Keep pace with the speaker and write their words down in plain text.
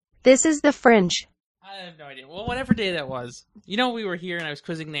This is the Fringe. I have no idea. Well, whatever day that was. You know, we were here and I was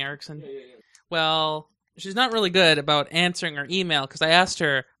quizzing the Erickson. Yeah. Well, she's not really good about answering her email because I asked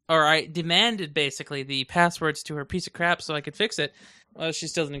her, or I demanded basically the passwords to her piece of crap so I could fix it. Well, she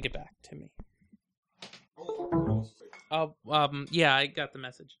still didn't get back to me. Yeah, I got the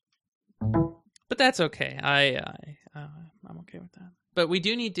message. But that's okay. I'm okay with that. But we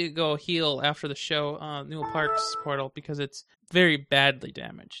do need to go heal after the show, Newell Park's portal, because it's very badly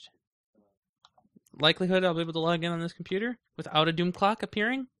damaged. Likelihood I'll be able to log in on this computer without a doom clock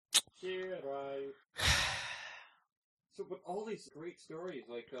appearing? Yeah, right. So, but all these great stories,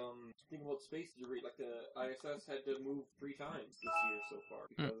 like, think about space debris, like the ISS had to move 3 times this year so far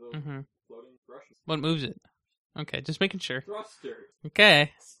because of floating Russians. What moves it? Okay, just making sure. Thrusters.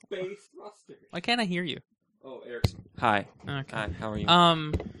 Okay. Space thrusters. Why can't I hear you? Oh, Erickson. Hi. Okay. Hi, how are you?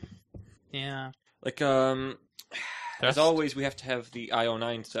 Yeah. Like, as always, we have to have the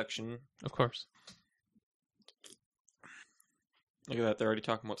IO9 section. Of course. Look at that, they're already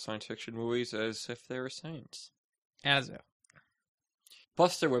talking about science fiction movies as if they were science. As if.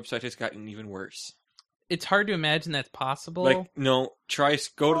 Plus, their website has gotten even worse. It's hard to imagine that's possible. Like, no,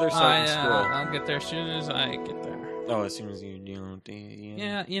 go to their site and scroll. I'll get there as soon as I get there. Oh, as soon as you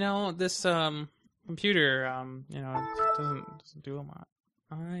Yeah, you know, this, computer, you know, it doesn't do a lot.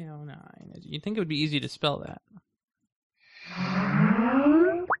 IO9. You'd think it would be easy to spell that.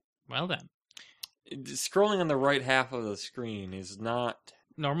 Well then. Scrolling on the right half of the screen is not...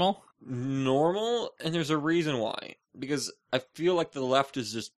 Normal, and there's a reason why. Because I feel like the left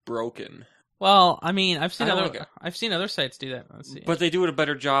is just broken. Well, I mean, I've seen other sites do that. Let's see. But they do a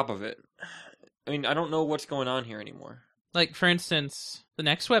better job of it. I mean, I don't know what's going on here anymore. Like, for instance, the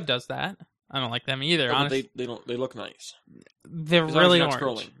Next Web does that. I don't like them either. Honestly, they look nice. They're really orange.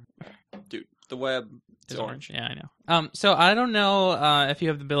 Scrolling. Dude, the web is orange. Yeah, I know. So I don't know if you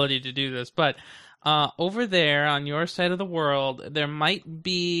have the ability to do this, but over there on your side of the world, there might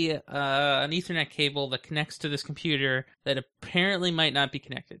be an Ethernet cable that connects to this computer that apparently might not be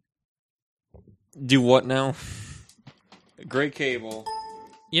connected. Do what now? A gray cable.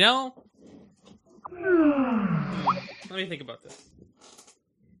 You know? Let me think about this.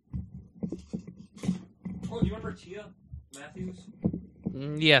 Oh, do you remember Tia Matthews?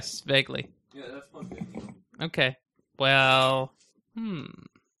 Yes, vaguely. Yeah, that's plugged in. Okay. Well,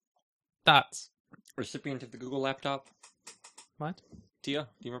 thoughts? Recipient of the Google laptop. What? Tia,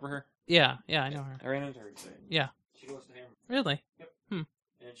 do you remember her? Yeah, I know her. I ran into her today. Yeah. She goes to Hammer. Really? Yep.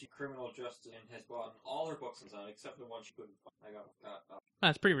 And she's criminal justice and has bought all her books on except the one she couldn't find. I got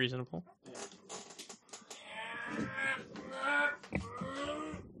That's pretty reasonable. Yeah.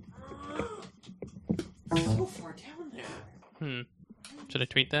 So far down there. Should I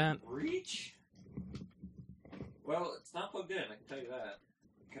tweet that? Reach? Well, it's not plugged in, I can tell you that.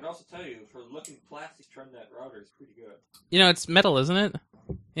 I can also tell you, for looking plastic trend, that router is pretty good. You know, it's metal, isn't it?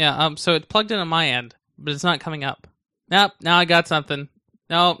 Yeah, so it's plugged in on my end, but it's not coming up. Nope, now I got something.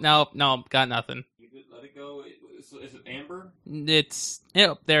 No, got nothing. You could let it go. Is it amber?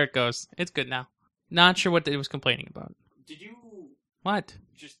 Yep, there it goes. It's good now. Not sure what it was complaining about. Did you... What?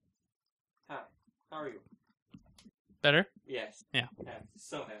 Just... Hi. How are you? Better? Yes. Yeah. Happy.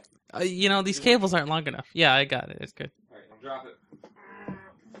 So happy. You know, these cables aren't long enough. Yeah, I got it. It's good. Alright, I'll drop it.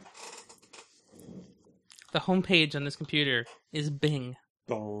 The homepage on this computer is Bing.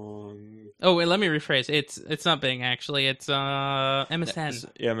 Bong. Oh, wait, let me rephrase. It's not Bing, actually. It's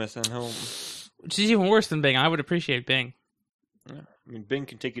MSN. Yeah, MSN Home. Which is even worse than Bing. I would appreciate Bing. Yeah. I mean, Bing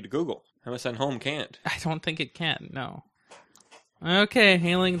can take you to Google. MSN Home can't. I don't think it can, no. Okay,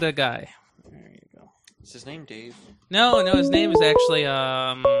 hailing the guy. There you go. Is his name Dave? No, his name is actually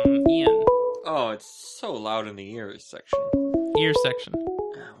Ian. Oh, it's so loud in the ears section. Ear section.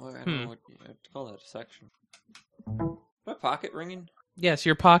 Well, I don't know what you have to call that a section. My pocket ringing? Yes,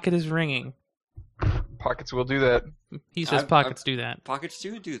 your pocket is ringing. Pockets will do that. He says pockets do that. Pockets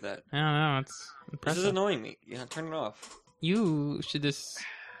do that. I don't know, it's impressive. This is annoying me. Yeah, turn it off. You should just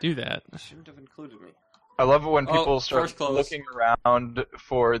do that. You shouldn't have included me. I love it when people start looking around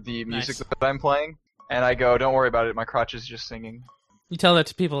for the music that I'm playing, and I go, don't worry about it, my crotch is just singing. You tell that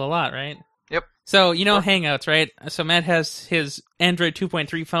to people a lot, right? Yep. So, you know Hangouts, right? So Matt has his Android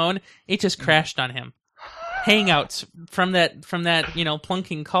 2.3 phone. It just crashed on him. Hangouts from that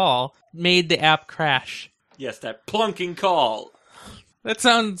plunking call made the app crash. Yes, that plunking call. That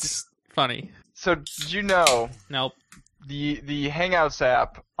sounds funny. So, did you know? Nope. The Hangouts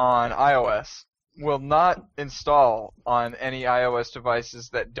app on iOS will not install on any iOS devices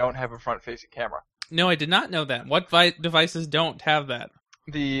that don't have a front-facing camera. No, I did not know that. What devices don't have that?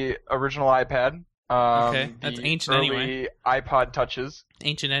 The original iPad, Okay, that's the ancient early anyway. iPod Touches.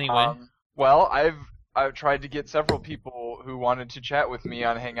 Ancient anyway. Well, I've tried to get several people who wanted to chat with me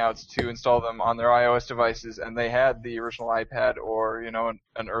on Hangouts to install them on their iOS devices, and they had the original iPad or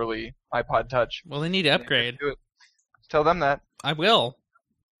an early iPod Touch. Well, they need to upgrade. Do it. Tell them that. I will.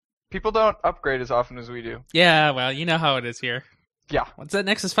 People don't upgrade as often as we do. Yeah, well, you know how it is here. Yeah. What's that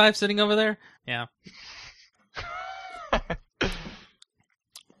Nexus 5 sitting over there? Yeah.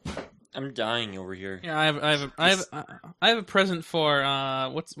 I'm dying over here. Yeah, I have a present for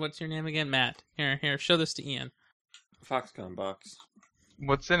what's your name again? Matt. Here, show this to Ian. Foxconn box.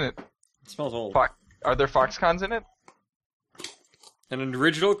 What's in it? It smells old. Are there Foxcons in it? An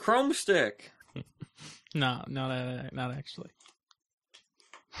original Chrome stick. No, not actually.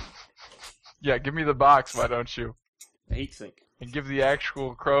 Yeah, give me the box, why don't you? A heatsink. And give the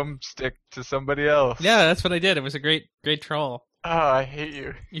actual Chrome stick to somebody else. Yeah, that's what I did. It was a great troll. Ah, I hate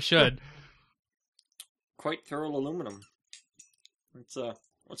you. You should. Quite thorough aluminum. It's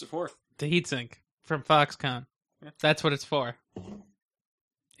what's it for? The heatsink from Foxconn. Yeah. That's what it's for.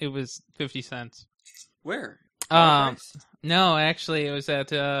 It was 50 cents. Where? No, actually, it was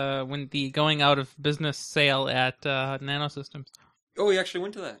at when the going out of business sale at Nanosystems. Oh, you actually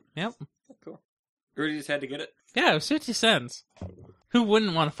went to that? Yep. Oh, cool. You really just had to get it? Yeah, it was 50 cents. Who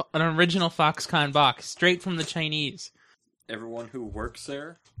wouldn't want an original Foxconn box straight from the Chinese? Everyone who works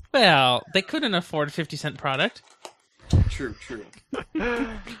there? Well, they couldn't afford a 50-cent product. True.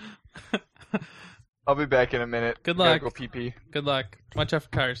 I'll be back in a minute. Good Gotta luck. go pee-pee. Good luck. Watch out for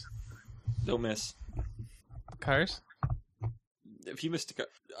cars. They'll miss. Cars? If you missed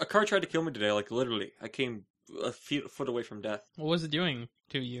a car tried to kill me today, like literally. I came a foot away from death. What was it doing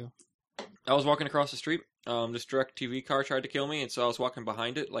to you? I was walking across the street. This DirecTV car tried to kill me, and so I was walking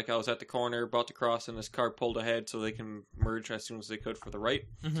behind it. Like I was at the corner, about to cross, and this car pulled ahead so they can merge as soon as they could for the right.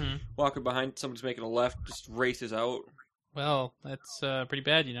 Mm-hmm. Walking behind, somebody's making a left, just races out. Well, that's pretty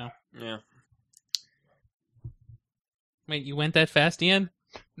bad, you know. Yeah. Wait, you went that fast, Ian?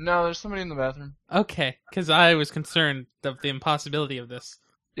 No, there's somebody in the bathroom. Okay, because I was concerned of the impossibility of this.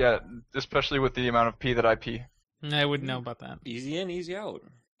 Yeah, especially with the amount of pee that I pee. I wouldn't know about that. Easy in, easy out.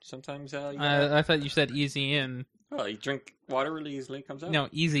 Sometimes, I thought you said easy in. Well, you drink water really easily, it comes out. No,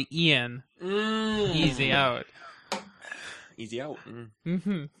 easy in. Easy out. Easy out.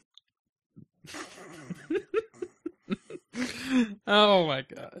 Mm-hmm. Oh my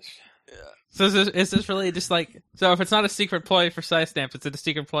gosh. Yeah. So is this really just like... So if it's not a secret ploy for size stamps, it's a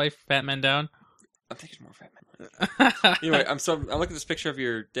secret ploy for Fat Men Down? I think it's more Fat Man. Anyway, I'm looking at this picture of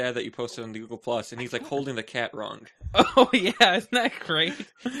your dad that you posted on the Google Plus, and he's like holding the cat wrong. Oh yeah, isn't that great?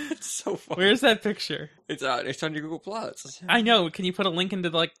 It's so funny. Where's that picture? It's on your Google Plus. I know. Can you put a link into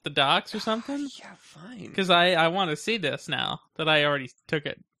like the docs or something? Yeah, fine. Because I want to see this now that I already took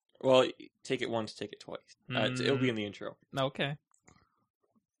it. Well, take it once, take it twice. It'll be in the intro. Okay.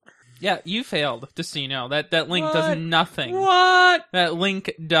 Yeah, you failed, just so you know. That link What? does nothing. What? That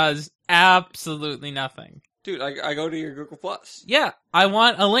link does absolutely nothing. Dude, I go to your Google Plus. Yeah, I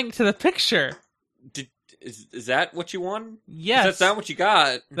want a link to the picture. Is that what you want? Yes. That's not what you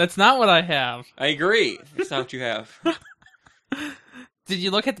got. That's not what I have. I agree. It's not what you have. Did you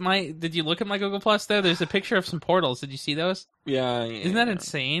look at my Google Plus though? There's a picture of some portals. Did you see those? Yeah. Isn't that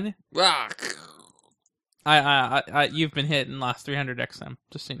insane? Ah. I you've been hit and lost 300 XM,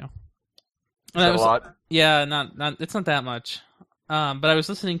 just so you know. Is that a lot? Yeah, not it's not that much. But I was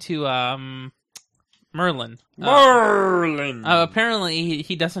listening to Merlin. Merlin. Apparently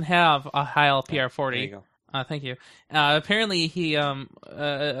he doesn't have a Heil There you PR40. go. Thank you. Apparently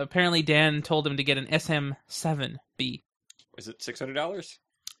apparently Dan told him to get an SM7B. Is it $600?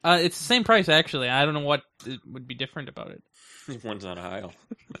 It's the same price actually. I don't know what would be different about it. One's on a aisle.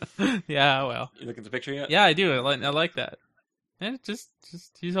 Yeah, well. You look at the picture yet? Yeah, I do. I like that. And just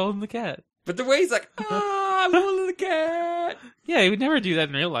he's holding the cat. But the way he's like, I'm holding the cat. Yeah, he would never do that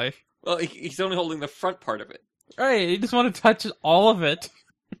in real life. Well, he's only holding the front part of it. Right, you just want to touch all of it.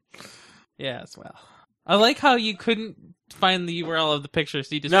 Yes, well. I like how you couldn't find the URL of the picture,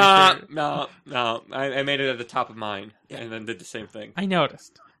 so you just... No. I made it at the top of mine, and then did the same thing. I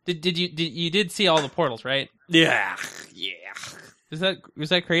noticed. You did see all the portals, right? Yeah. Was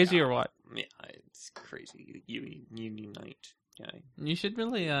that crazy or what? Yeah, it's crazy. You unite. Yeah. You should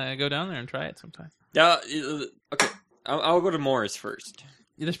really go down there and try it sometime. Yeah. Okay. I'll go to Morris first.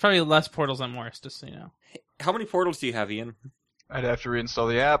 There's probably less portals on Morris, just so you know. How many portals do you have, Ian? I'd have to reinstall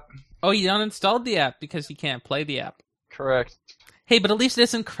the app. Oh, you uninstalled the app because you can't play the app. Correct. Hey, but at least it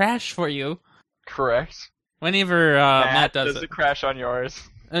doesn't crash for you. Correct. Whenever Matt does it crash on yours?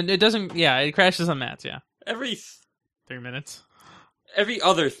 And it doesn't, yeah, it crashes on Matt's, yeah. Every 3 minutes. Every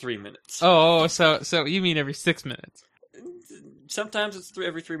other 3 minutes. Oh, so you mean every 6 minutes? Sometimes it's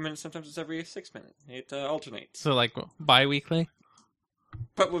every 3 minutes, sometimes it's every 6 minutes. It alternates. So, like, bi-weekly?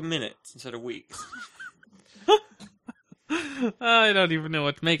 But with minutes instead of weeks. I don't even know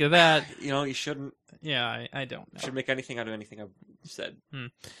what to make of that. You shouldn't. Yeah, I don't know. Should make anything out of anything I've said.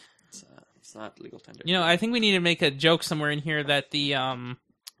 It's not legal tender. I think we need to make a joke somewhere in here that the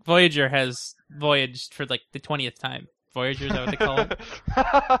Voyager has voyaged for, like, the 20th time. Voyager, is that what they call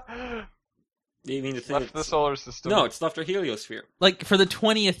it? You mean the thing left the solar system? No, it's left our heliosphere. Like, for the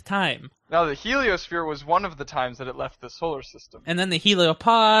 20th time. Now, the heliosphere was one of the times that it left the solar system. And then the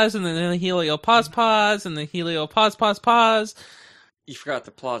heliopause, and then the heliopause, and the heliopause. You forgot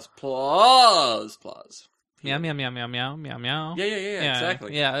the applause. Meow, meow, meow, meow, meow, meow, meow. Yeah,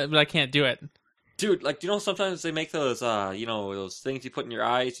 exactly. Yeah, but I can't do it. Dude, like, sometimes they make those, those things you put in your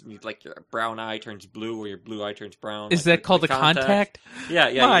eyes, and your brown eye turns blue, or your blue eye turns brown. Is that called a contact? Yeah.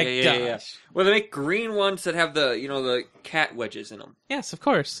 Yeah. Well, they make green ones that have the cat wedges in them. Yes, of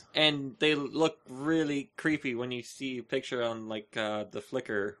course. And they look really creepy when you see a picture on, the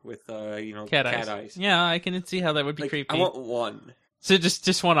Flickr with, cat eyes. Yeah, I can see how that would be creepy. I want one. So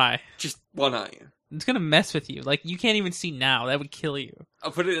just one eye. Just one eye. It's gonna mess with you. Like, you can't even see now. That would kill you.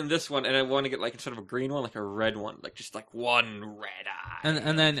 I'll put it in this one, and I want to get, instead of a green one, a red one. Just one red eye.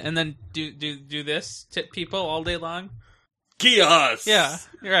 And then do this to people all day long? Gios! Yeah,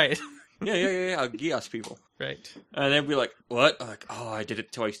 you're right. Yeah. Gios people. Right. And they'd be like, what? Like, oh, I did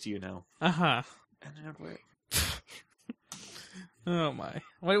it twice to you now. Uh-huh. And then I'd wait. Oh, my.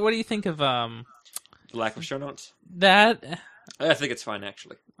 What do you think of, The lack of show notes? that? I think it's fine,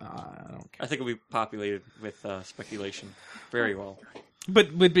 actually. I don't care. I think it'll be populated with speculation very well.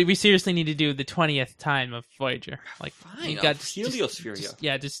 But we seriously need to do the 20th time of Voyager. Like, Fine, you got heliosphere.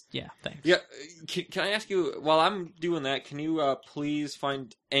 Thanks. Yeah, can I ask you, while I'm doing that, can you please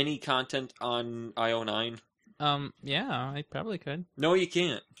find any content on IO9? Yeah, I probably could. No, you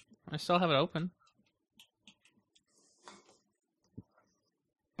can't. I still have it open.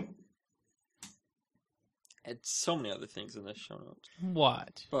 It's so many other things in this show notes.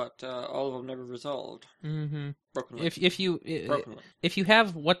 What? But all of them never resolved. Mm-hmm. Broken If Broken if you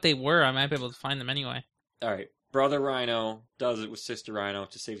have what they were, I might be able to find them anyway. All right. Brother Rhino does it with Sister Rhino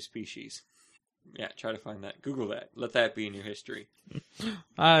to save species. Yeah, try to find that. Google that. Let that be in your history.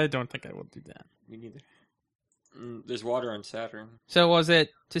 I don't think I will do that. Me neither. There's water on Saturn. So was it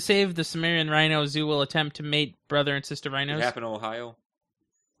to save the Sumerian rhino, Zoo will attempt to mate brother and sister rhinos? It happened in Ohio.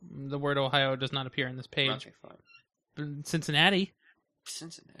 The word Ohio does not appear on this page. Okay, fine. Cincinnati.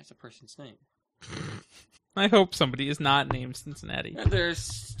 Cincinnati, that's a person's name. I hope somebody is not named Cincinnati. And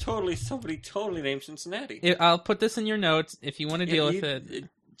there's somebody totally named Cincinnati. I'll put this in your notes if you want to deal with it.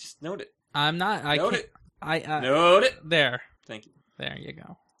 Just note it. I'm not. Note it. Note it. There. Thank you. There you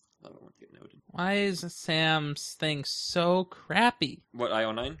go. I don't want to get noted. Why is Sam's thing so crappy? What,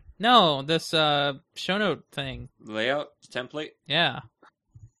 IO9? No, this show note thing. Layout? Template? Yeah.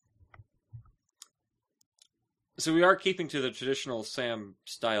 So we are keeping to the traditional Sam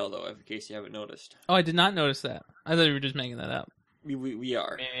style, though, in case you haven't noticed. Oh, I did not notice that. I thought you were just making that up. We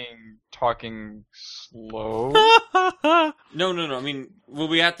are. Meaning talking slow? No. I mean, we'll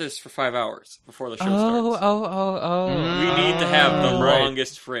be at this for 5 hours before the show starts. Oh. We need to have the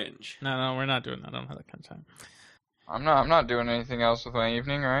longest Fringe. No, we're not doing that. I don't have that kind of time. I'm not doing anything else with my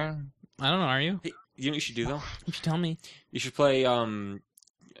evening, right? I don't know, are you? Hey, you know what you should do, though? You should tell me. You should play,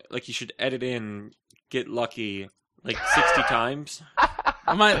 you should edit in Get Lucky, 60 times.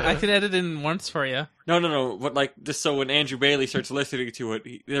 I could edit in once for you. No. But, just so when Andrew Bailey starts listening to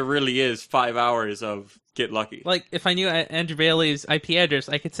it, there really is 5 hours of Get Lucky. Like, if I knew Andrew Bailey's IP address,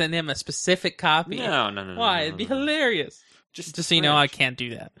 I could send him a specific copy. No. Why? It'd be hilarious. Just so you know, I can't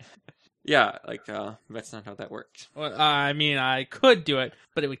do that. Yeah, that's not how that works. Well, I mean, I could do it,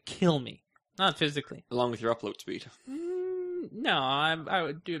 but it would kill me. Not physically. Along with your upload speed. No, I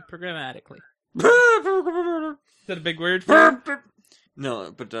would do it programmatically. Is that a big word for you?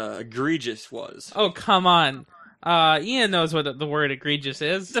 No, but egregious was. Oh, come on. Ian knows what the word egregious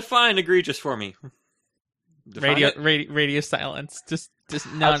is. Define egregious for me. Radio silence. Just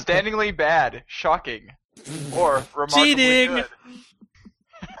not. Outstandingly bad, shocking, or remarkably cheating. Good.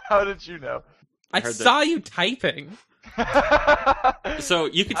 How did you know? I saw you typing. So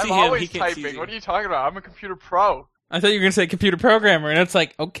you can see I'm him. always He can't typing. see you. What are you talking about? I'm a computer pro. I thought you were going to say computer programmer, and it's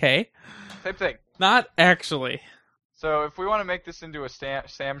like, okay. Same thing. Not actually. So if we want to make this into a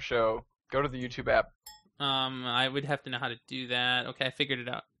Sam show, go to the YouTube app. I would have to know how to do that. Okay, I figured it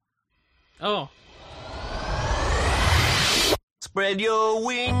out. Oh. Spread your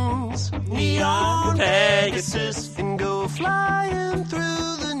wings, neon Pegasus, and go flying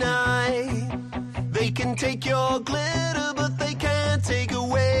through the night. They can take your glitter, but they can't take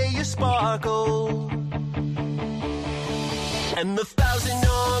away your sparkle. And the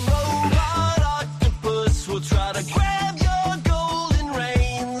 1,000-armed robot octopus will try to grab your golden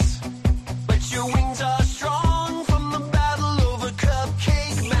reins, but your wings are strong from the battle over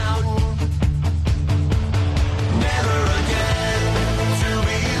Cupcake Mountain. Never again to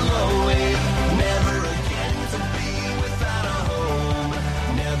be lonely, never again to be without a home,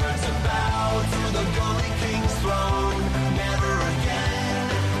 never to bow to the Gully King's throne. Never again,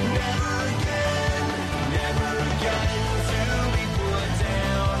 never again, never again to be put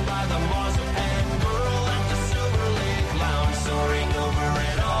down by the marzipan girl at the Silver Lake Lounge, soaring over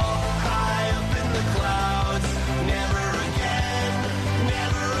it all, high up in the clouds. Never again,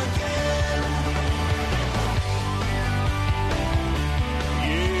 never again.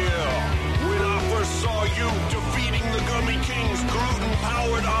 Yeah, when I first saw you defeating the Gummy King's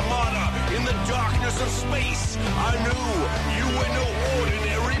gluten-powered armada in the darkness of space, I knew you were no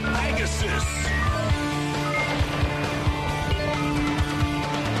ordinary Pegasus.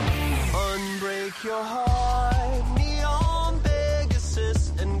 Unbreak your heart, neon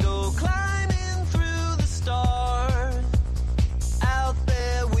Pegasus, and go climbing through the stars. Out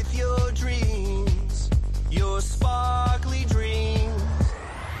there with your dreams, your sparkly dreams.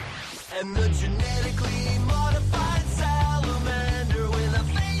 And the genetically modified salamander with a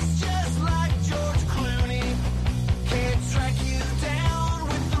face just like George Clooney can't track you down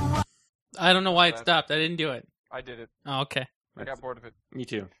with the I don't know why it stopped. I didn't do it. I did it. Oh, okay. I got bored of it. Me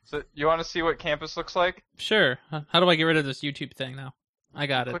too. So you want to see what campus looks like? Sure. How do I get rid of this YouTube thing now? I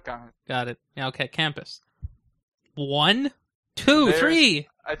got it. Click on it. Got it. Yeah, okay, campus. 1, 2, There's- 3.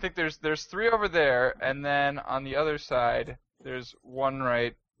 I think there's 3 over there, and then on the other side, there's 1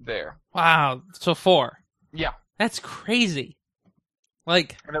 right there. Wow, so 4. Yeah. That's crazy.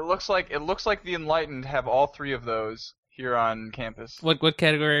 Like, And it looks like the Enlightened have all 3 of those here on campus. what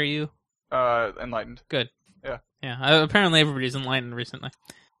category are you? Enlightened. Good. Yeah. Yeah, apparently everybody's enlightened recently.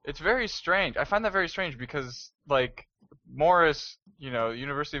 It's very strange. I find that very strange because, like, Morris,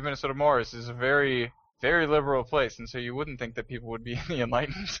 University of Minnesota Morris is a very, very liberal place, and so you wouldn't think that people would be in the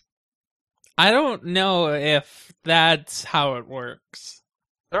Enlightened. I don't know if that's how it works.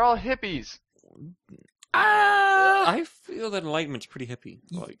 They're all hippies. I feel that Enlightenment's pretty hippie.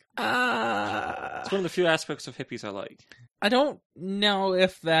 Like, it's one of the few aspects of hippies I like. I don't know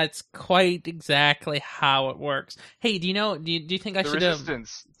if that's quite exactly how it works. Hey, do you know? Do you think I The should have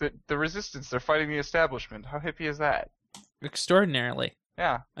resistance. The resistance. They're fighting the establishment. How hippie is that? extraordinarily?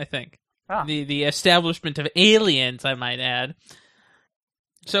 Yeah. I think Ah. the establishment of aliens, I might add.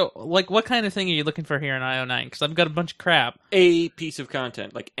 So, like, what kind of thing are you looking for here in IO9? Because I've got a bunch of crap. A piece of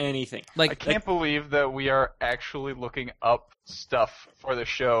content, like anything. Like, I can't believe that we are actually looking up stuff for the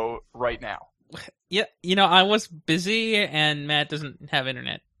show right now. yeah, I was busy, and Matt doesn't have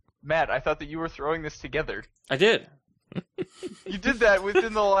internet. Matt, I thought that you were throwing this together. I did. You did that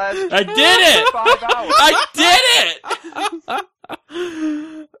within the last I did it! 5 hours. I did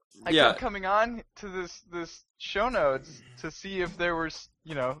it! I Yeah. kept coming on to this show notes to see if there was,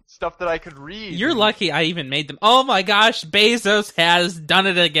 stuff that I could read. You're lucky I even made them. Oh my gosh, Bezos has done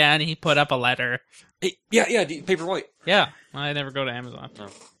it again. He put up a letter. Hey, yeah, Paperwhite. Yeah, I never go to Amazon. No,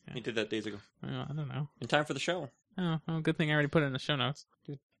 he did that days ago. Oh, I don't know. In time for the show. Oh, well, good thing I already put it in the show notes.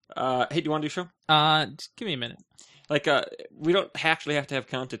 Hey, do you want to do a show? Just give me a minute. Like, we don't actually have to have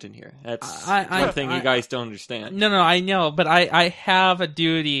content in here. That's I- one thing you guys don't understand. No, I know, but I have a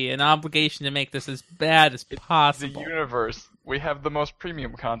duty, an obligation to make this as bad as the possible. universe. We have the most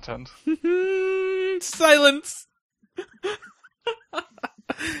premium content. Silence.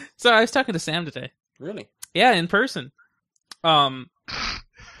 So I was talking to Sam today. Really? Yeah, in person. Was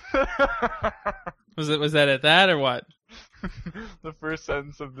that at that or what? The first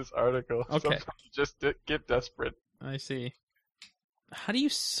sentence of this article. Okay. Sometimes you just get desperate. I see. How do you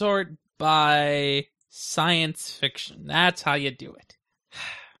sort by science fiction? That's how you do it.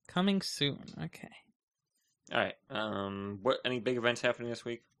 Coming soon. Okay. All right. What? Any big events happening this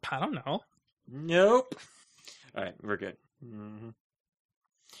week? I don't know. Nope. All right, we're good.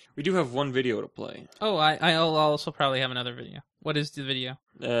 We do have one video to play. Oh, I'll also probably have another video. What is the video?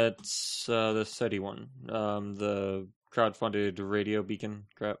 It's the SETI one. The crowdfunded radio beacon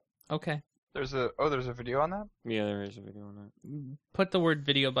crap. Okay. There's a video on that? Yeah, there is a video on that. Put the word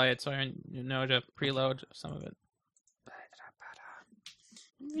video by it so I know to preload some of it.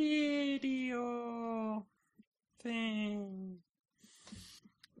 Video thing.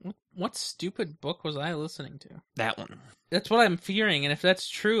 What stupid book was I listening to? That one. That's what I'm fearing, and if that's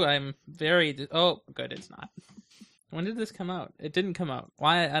true, I'm very... Oh, good, it's not. When did this come out? It didn't come out.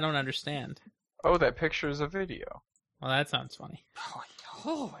 Why? I don't understand. Oh, that picture is a video. Well, that sounds funny.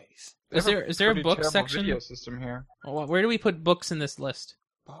 Always. Is there a Pretty book terrible section? video system here. Oh, where do we put books in this list?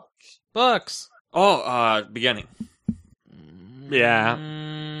 Books. Books! Oh, beginning. Yeah.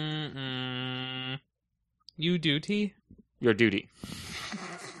 You duty? Your duty.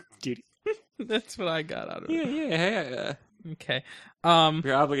 Duty. That's what I got out of it. Yeah. Okay.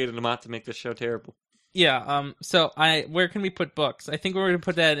 You're obligated not to make this show terrible. Yeah, so where can we put books? I think we're going to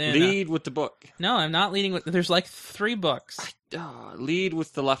put that in... Lead with the book. No, I'm not leading with... There's like 3 books. Lead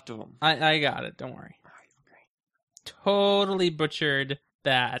with the left of them. I got it, don't worry. Totally butchered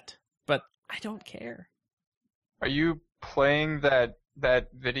that, but I don't care. Are you playing that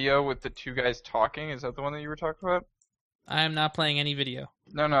video with the 2 guys talking? Is that the one that you were talking about? I am not playing any video.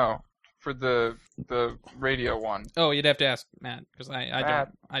 No. For the radio one. Oh, you'd have to ask Matt, because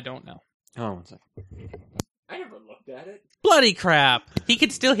Matt. I don't know. Oh, 1 second. I never looked at it. Bloody crap! He can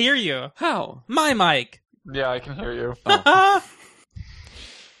still hear you. How? My mic. Yeah, I can hear you.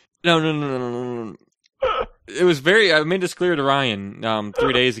 No. It was I made this clear to Ryan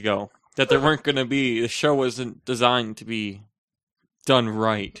 3 days ago that there weren't going to be. The show wasn't designed to be done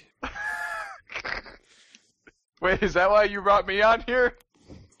right. Wait, is that why you brought me on here?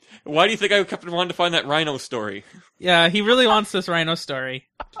 Why do you think I kept wanting to find that rhino story? Yeah, he really wants this rhino story,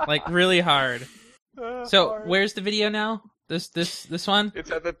 like really hard. So Sorry. where's the video now? This one?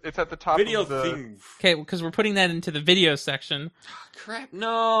 It's at the top Video of the... thing. Okay, because we're putting that into the video section. Crap,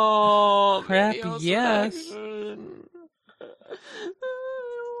 no. Crap, Video yes. selection.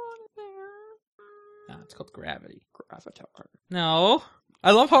 No, it's called Gravity. Gravatar. No.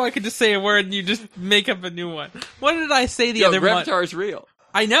 I love how I could just say a word and you just make up a new one. What did I say the other one? Gravatar is real.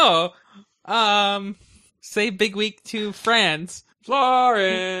 I know. Say big week to France.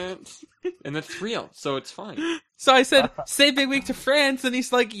 Florence. And that's real, so it's fine. So I said, say big week to France, and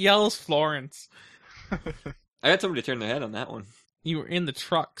he's like, yells Florence. I got somebody to turn their head on that one. You were in the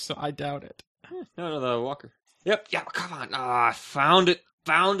truck, so I doubt it. No, the walker. Yep, yeah, come on. I found it.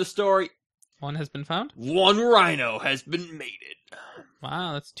 Found the story. One has been found? One rhino has been mated.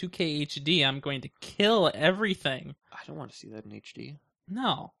 Wow, that's 2K HD. I'm going to kill everything. I don't want to see that in HD.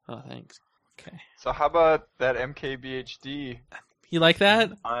 No. Oh, thanks. Okay. So how about that MKBHD You like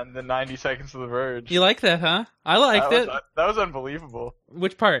that? on the 90 Seconds of the Verge? You like that, huh? I liked it. That was unbelievable.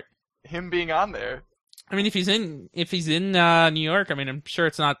 Which part? Him being on there. I mean, if he's in New York, I mean, I'm sure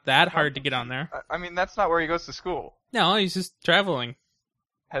it's not that hard to get on there. I mean, that's not where he goes to school. No, he's just traveling.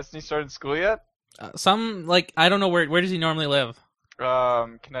 Hasn't he started school yet? I don't know where does he normally live?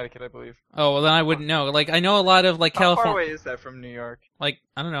 Connecticut, I believe. Oh, well, then I wouldn't know. Like, I know a lot of, like, How California. far away is that from New York? Like,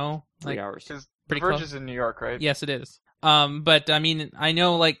 I don't know. 3 Like, hours. Because the Pretty Verge close. is in New York, right? yes, it is. But, I mean, I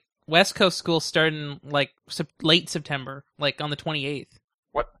know, like, West Coast school starting, like, late September. Like, on the 28th.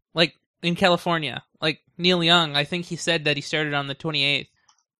 What? Like, in California. Like, Neil Young, I think he said that he started on the 28th.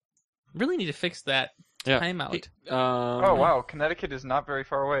 Really need to fix that timeout. Oh, wow. Connecticut is not very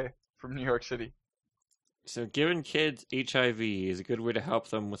far away from New York City. So giving kids HIV is a good way to help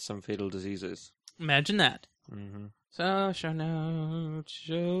them with some fatal diseases. Imagine that. Mm-hmm. So, show notes,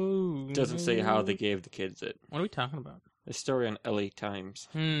 show... Doesn't say how they gave the kids it. What are we talking about? A story on LA Times.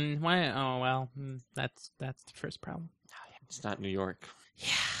 Why? Oh, well, that's the first problem. It's not New York. Yeah.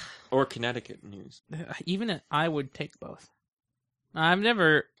 Or Connecticut news. Even I would take both. I've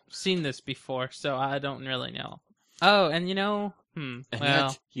never seen this before, so I don't really know. Oh, and you know, And well,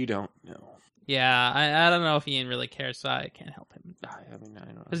 yet, you don't know. yeah, I don't know if Ian really cares, so I can't help him. I mean, I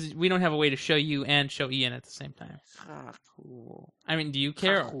don't know. Because we don't have a way to show you and show Ian at the same time. Cool. I mean, do you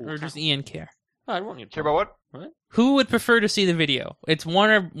care, or does Ian care? Oh, I want you to Care about what? What? Who would prefer to see the video? It's one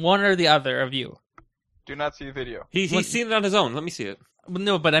or the other of you. Do not see the video. He's seen it on his own. Let me see it. Well,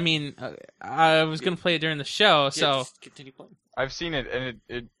 no, but I mean, I was going to play it during the show, so... Yeah, just continue playing. I've seen it,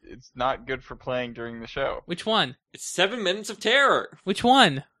 and it's not good for playing during the show. Which one? It's 7 minutes of terror. Which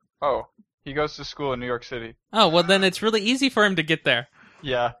one? Oh, he goes to school in New York City. Oh, well then it's really easy for him to get there.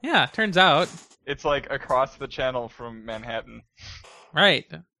 Yeah, Yeah, turns out. it's like across the channel from Manhattan. Right.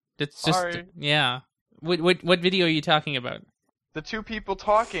 It's just... Sorry. Yeah. What video are you talking about? The 2 people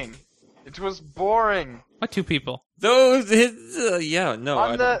talking. It was boring. What 2 people? Those, yeah, no.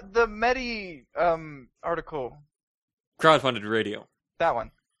 On the Medi article. Crowdfunded radio. That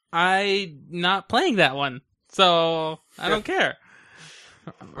one. I'm not playing that one, so I don't care.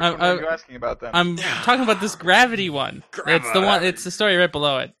 Which one are you asking about then? I'm talking about this Gravity one. It's the one. It's the story right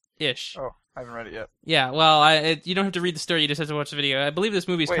below it, ish. Oh. I haven't read it yet. Yeah, well, you don't have to read the story. You just have to watch the video. I believe this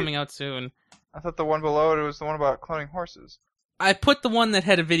movie's Wait. coming out soon. I thought the one below it was the one about cloning horses. I put the one that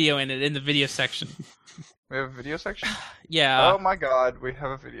had a video in it in the video section. We have a video section? Yeah. Oh my god, we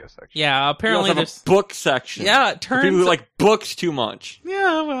have a video section. Yeah, We apparently also have there's... a book section. Yeah, it For people who turns... like books too much.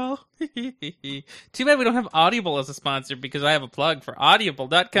 Yeah, well... Too bad we don't have Audible as a sponsor, because I have a plug for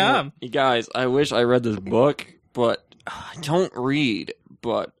audible.com. You guys, I wish I read this book, but I don't read.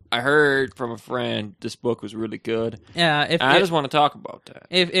 But I heard from a friend this book was really good. Yeah, And I just want to talk about that.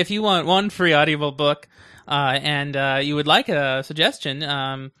 If you want one free Audible book, and you would like a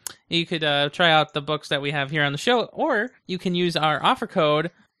suggestion, you could try out the books that we have here on the show, or you can use our offer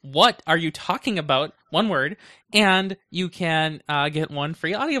code, What Are You Talking About? One word, and you can get one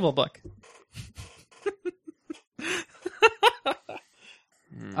free Audible book.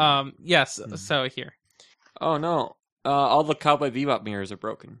 Yes, so here. Oh no. All the Cowboy Bebop mirrors are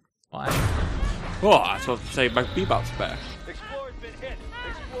broken. Why? Oh, I was supposed to say my Bebop's back. Explorer's been hit.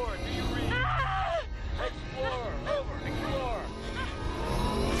 Explorer, do you read? Explorer, over. Explorer.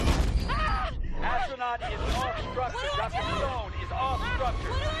 Astronaut is off structure. Dr. Stone is off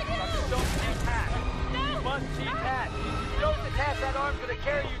structure. Dr. Stone detached. You must detach. If you don't detach, that arm's going to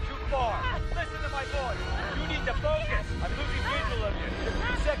carry you too far. Listen to my voice. You need to focus. I'm losing visual of you. In a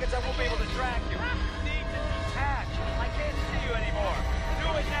few seconds, I won't be able to track you. You need to detach. I can't see you anymore. Do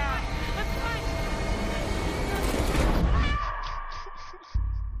it now.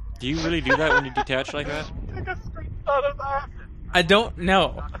 Do you really do that when you detach like that? Take a screenshot of that. I don't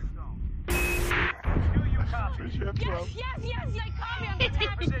know. Do you copy? Yes, I copy. I'm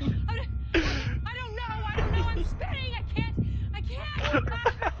detached. I don't know. I'm spinning. I can't.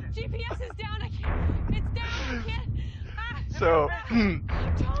 GPS is down. I can't. It's down. I can't. So,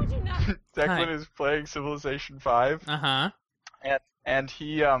 I told you not. Declan Hi. is playing Civilization 5, Uh-huh. and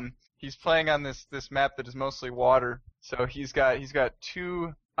he's playing on this map that is mostly water. So he's got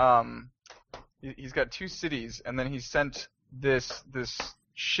two cities, and then he sent this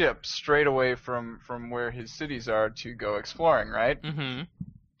ship straight away from where his cities are to go exploring, right? Mm-hmm.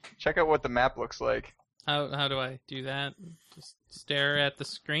 Check out what the map looks like. How do I do that? Just stare at the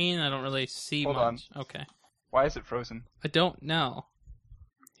screen? I don't really see Hold much. Okay. Why is it frozen? I don't know.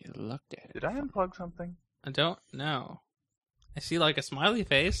 You looked at it. Did I unplug something? I don't know. I see like a smiley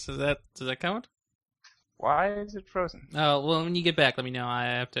face. Does that count? Why is it frozen? Oh, well, when you get back, let me know. I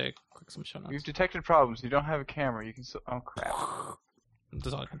have to click some show notes. We've detected problems. You don't have a camera. You can still... Oh, crap.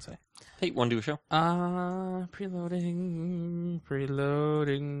 That's all I can say. Hey, want to do a show?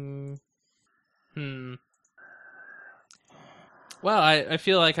 Preloading. Well, I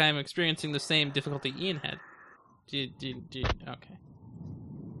feel like I'm experiencing the same difficulty Ian had. Okay.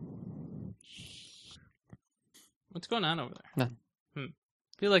 What's going on over there? Nothing.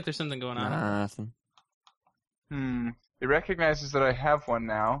 Feel like there's something going on. Nothing. It recognizes that I have one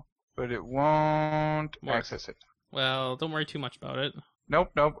now, but it won't What? access it. Well, don't worry too much about it.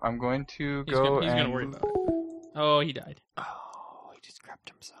 Nope. I'm going to He's go gonna worry about it. Oh, he died. Oh, he just grabbed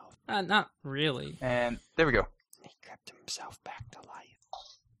himself. Not really. And there we go. He grabbed himself back to life.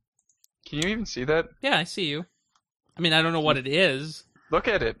 Can you even see that? Yeah, I see you. I mean, I don't know what it is. Look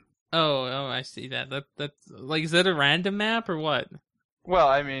at it. Oh, I see that. That's like, is that a random map or what? Well,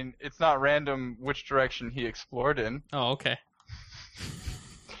 I mean, it's not random which direction he explored in. Oh, okay.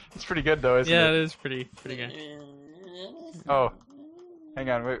 It's pretty good, though, isn't Yeah, it it? is pretty good. Oh. Hang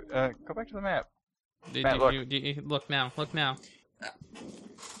on, wait. Go back to the map. Matt, Look now.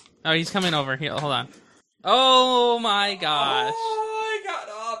 Oh, he's coming over. Here, hold on. Oh my gosh. Oh, I got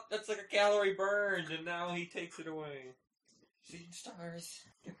up. That's like a calorie burned, and now he takes it away. Seeing stars.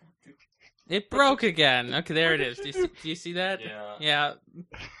 It broke again. Okay, there it is. Do you see that? Yeah. Yeah.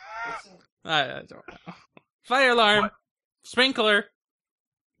 I don't know. Fire alarm. What? Sprinkler.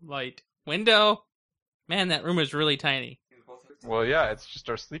 Light. Window. Man, that room is really tiny. Well, yeah, it's just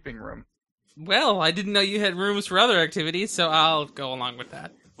our sleeping room. Well, I didn't know you had rooms for other activities, so I'll go along with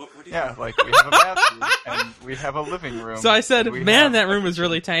that. Yeah, like, we have a bathroom, and we have a living room. So I said, and we man, have that a room is kitchen."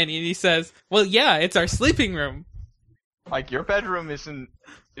 really tiny. And he says, well, yeah, it's our sleeping room. Like, your bedroom is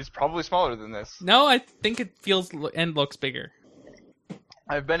probably smaller than this. No, I think it feels and looks bigger.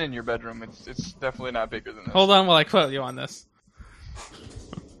 I've been in your bedroom. It's definitely not bigger than this. Hold on while I quote you on this.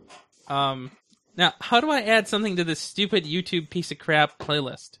 Now, how do I add something to this stupid YouTube piece of crap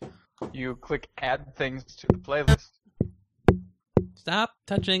playlist? You click add things to the playlist. Stop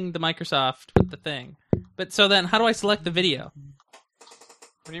touching the Microsoft with the thing. But so then, how do I select the video?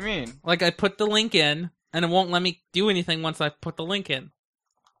 What do you mean? Like, I put the link in, and it won't let me do anything once I put the link in.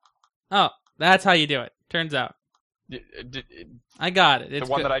 Oh, that's how you do it, turns out. I got it. It's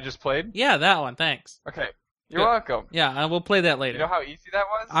the one good. that I just played? Yeah, that one. Thanks. Okay. You're Good. welcome. Yeah, I will play that later. You know how easy that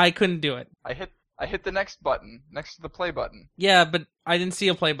was? I couldn't do it. I hit the next button, next to the play button. Yeah, but I didn't see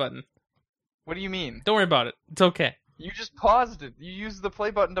a play button. What do you mean? Don't worry about it. It's okay. You just paused it. You used the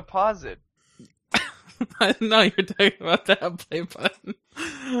play button to pause it. I didn't know you were talking about that play button.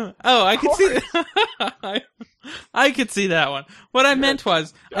 Oh, I could see that. I could see that one. What I meant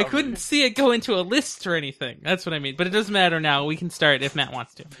was, I couldn't see it go into a list or anything. That's what I mean. But it doesn't matter now. We can start if Matt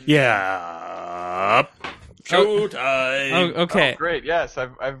wants to. Yeah. Showtime. Oh, okay. Oh, great. Yes,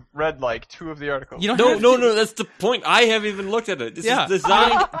 I've read like 2 of the articles. You don't No, have no, to- no. That's the point. I haven't even looked at it. This Yeah. is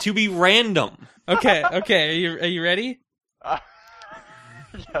designed to be random. Okay. Are you ready?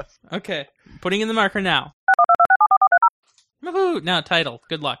 Yes. Okay. Putting in the marker now. Woohoo! Now title.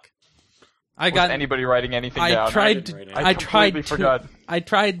 Good luck. Was anybody writing anything down? I completely forgot. I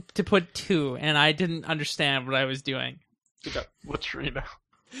tried to put 2, and I didn't understand what I was doing. Good job. Latrina.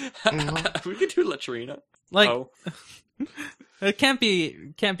 We could do Latrina. Like, Oh, it can't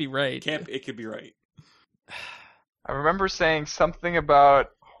be right. it could be right. I remember saying something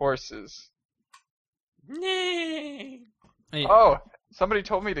about horses. Nay. Wait, Oh, somebody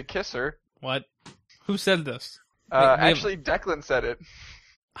told me to kiss her. what? Who said this? we have- Actually, Declan said it.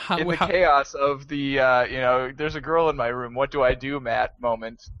 How, In the chaos of the, there's a girl in my room, what do I do, Matt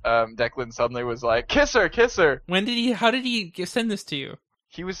moment, Declan suddenly was like, kiss her, kiss her! how did he send this to you?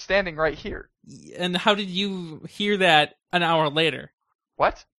 He was standing right here. And how did you hear that an hour later?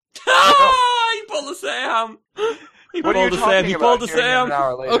 What? Ah! He pulled a Sam. He What are you pulled a Sam. talking He about pulled a hearing him an Sam.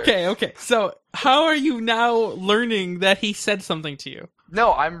 hour later? Okay. So, how are you now learning that he said something to you?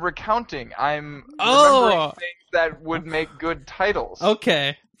 No, I'm recounting. I'm Oh! remembering things that would make good titles.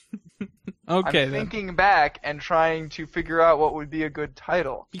 Okay. Okay, I'm then. thinking back and trying to figure out what would be a good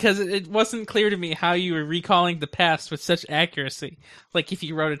title. Because it wasn't clear to me how you were recalling the past with such accuracy. Like, if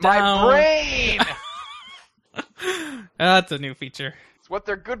you wrote it My down... brain! That's a new feature. It's what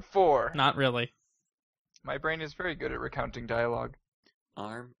they're good for. Not really. My brain is very good at recounting dialogue.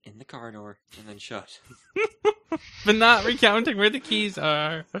 Arm in the car door and then shut. But not recounting where the keys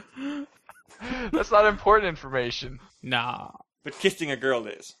are. That's not important information. Nah. But kissing a girl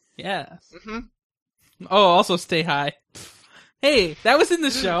is. Yes. hmm Oh, also stay high. Hey, that was in the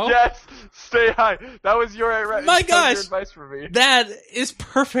show. Yes, stay high. That was your My that was gosh. your advice for me. That is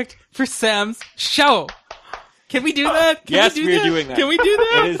perfect for Sam's show. Can we do that? Can Yes, we do we're that? doing that. Can we do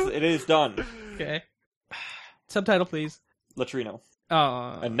that? It is done. Okay. Subtitle, please. Latrino.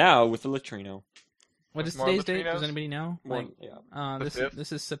 Oh. And now with the Latrino. What is more today's date? Latrinos? Does anybody know? Yeah. The This 5th?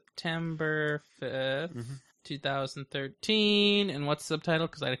 this is September 5th, Mhm. 2013. And what's the subtitle?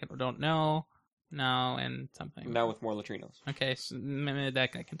 Because I don't know. No, and something. Now with more Latrinos. Okay, so maybe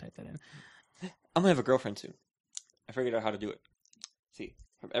that guy can type that in. I'm gonna have a girlfriend soon. I figured out how to do it. See,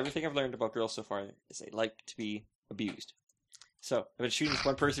 from everything I've learned about girls so far, is they like to be abused. So I've been shooting this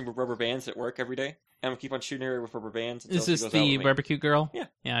one person with rubber bands at work every day. And I'm gonna keep on shooting her with rubber bands until Is she this goes out the with me. barbecue girl? Yeah.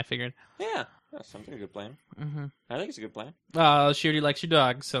 Yeah, I figured. Yeah, that sounds like a good plan. Mm-hmm. I think it's a good plan. She already likes your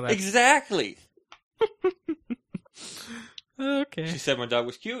dog, so that's... Exactly. Okay. She said my dog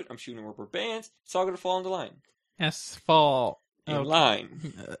was cute. I'm shooting rubber bands. It's all gonna fall into line. Yes, fall. In Okay.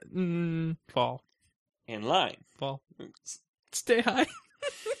 line. Fall. In line. Fall. Stay high.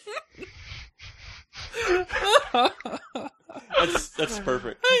 That's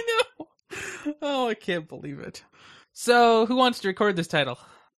perfect. I know. Oh, I can't believe it. So, who wants to record this title?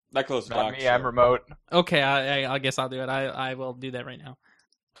 That closed the Not box. me, I'm remote. Okay, I guess I'll do it. I will do that right now.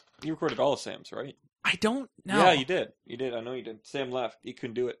 You recorded all of Sam's, right? I don't know. Yeah, you did. You did. I know you did. Sam left. He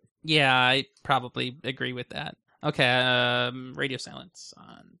couldn't do it. Yeah, I probably agree with that. Okay, radio silence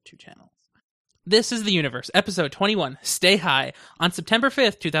on 2 channels. This is the Universe, episode 21, Stay High, on September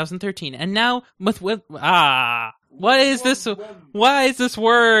 5th, 2013. And now, what is this? Why is this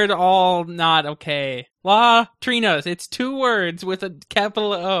word all not okay? Latrinas. It's 2 words with a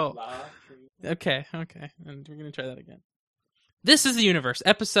capital O. Okay, and we're gonna try that again. This is the Universe,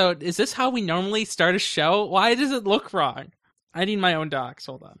 episode, is this how we normally start a show? Why does it look wrong? I need my own docs,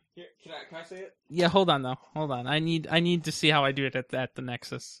 hold on. Here, can I say it? Yeah, hold on though. Hold on. I need to see how I do it at the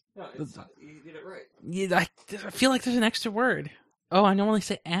Nexus. No, you did it right. Yeah, I feel like there's an extra word. Oh, I normally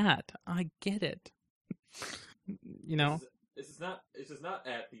say at. I get it. You know. This is not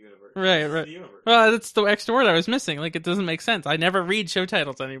at the universe. Right, This is right. The universe. Well, that's the extra word I was missing. Like it doesn't make sense. I never read show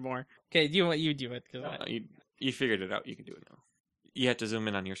titles anymore. Okay, you do it. 'Cause You figured it out. You can do it now. You have to zoom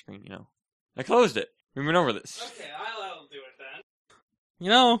in on your screen, you know. I closed it. We went over this. Okay, I'll do it then. You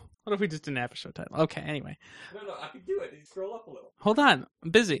know, what if we just didn't have a show title? Okay, anyway. No, I can do it. You scroll up a little. Hold on. I'm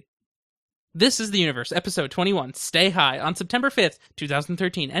busy. This is the Universe, episode 21, Stay High, on September 5th,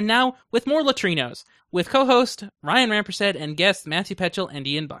 2013. And now, with more Latrinos, with co-host Ryan Rampersad and guests Matthew Petchel and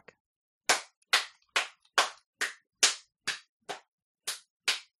Ian Buck.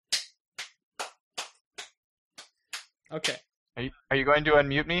 Okay. Are you going to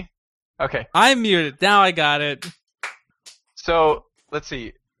unmute me? Okay. I'm muted. Now I got it. So, let's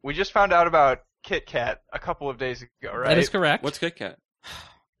see. We just found out about Kit Kat a couple of days ago, right? That is correct. What's Kit Kat?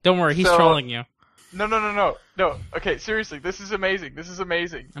 Don't worry, he's So- trolling you. No. Okay, seriously, this is amazing.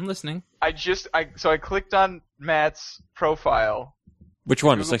 I'm listening. I clicked on Matt's profile. Which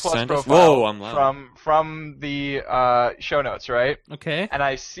one? Google It's Plus like profile Whoa, I'm loud. from the show notes, right? Okay. And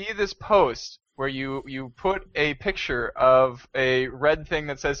I see this post where you put a picture of a red thing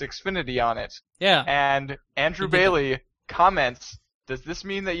that says Xfinity on it, Yeah. and Andrew You did Bailey comments, "Does this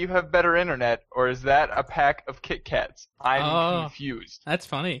mean that you have better internet, or is that a pack of Kit Kats? I'm confused." That's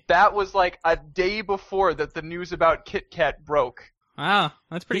funny. That was like a day before that the news about Kit Kat broke. Wow,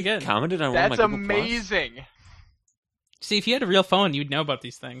 that's pretty He good. commented on That's one of my Google Plus. amazing. See, if you had a real phone, you'd know about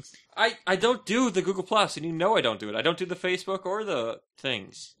these things. I don't do the Google Plus, and you know I don't do it. I don't do the Facebook or the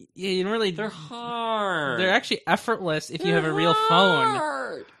things. Yeah, you don't really. They're hard. They're actually effortless if you have a real phone.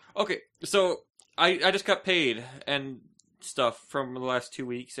 phone. Okay, so I just got paid and stuff from the last 2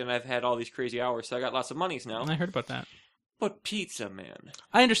 weeks, and I've had all these crazy hours, so I got lots of monies now. I heard about that. But pizza, man.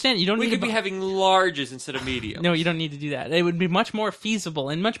 I understand. You don't We need could to be having larges instead of mediums. No, you don't need to do that. It would be much more feasible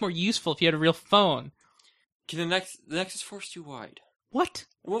and much more useful if you had a real phone. Can the Nexus 4's too wide. What?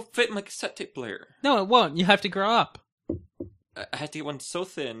 It won't fit in like a cassette tape player. No, it won't. You have to grow up. I had to get one so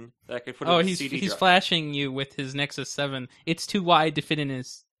thin that I could put it Oh, in a he's CD drive. flashing you with his Nexus 7. It's too wide to fit in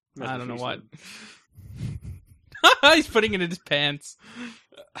his... I don't know what. He's putting it in his pants.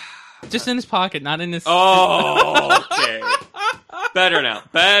 Just in his pocket, not in his... Oh, okay. Better now.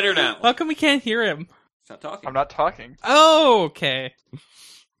 How come we can't hear him? Stop talking. I'm not talking. Oh, okay.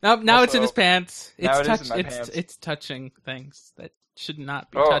 Now it's in Also, his pants. now It's it is in my pants. It's touching things that should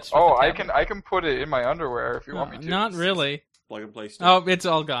not be touched. Oh, with a I tablet. can put it in my underwear if you want me to. Not really. Plug and play stuff. Oh, it's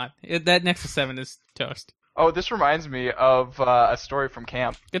all gone. That Nexus 7 is toast. Oh, this reminds me of a story from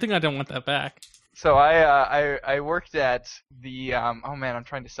camp. Good thing I don't want that back. So I worked at the oh man, I'm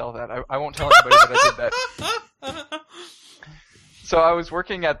trying to sell that. I won't tell anybody that I did that. So I was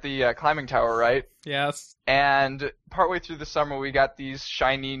working at the climbing tower, right? Yes. And partway through the summer, we got these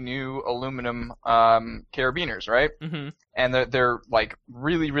shiny new aluminum carabiners, right? Mm-hmm. And they're like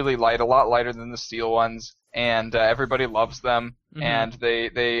really, really light, a lot lighter than the steel ones, and everybody loves them. Mhm. And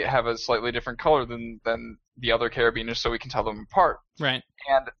they have a slightly different color than the other carabiners, so we can tell them apart. Right.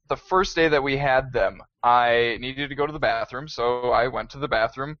 And the first day that we had them, I needed to go to the bathroom, so I went to the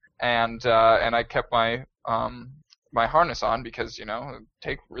bathroom and I kept my my harness on because, you know, it'd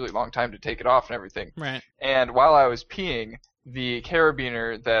take a really long time to take it off and everything. Right. And while I was peeing, the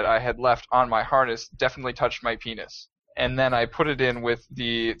carabiner that I had left on my harness definitely touched my penis. And then I put it in with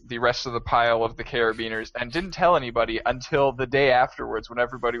the rest of the pile of the carabiners and didn't tell anybody until the day afterwards when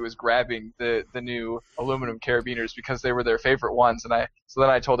everybody was grabbing the new aluminum carabiners because they were their favorite ones. And so then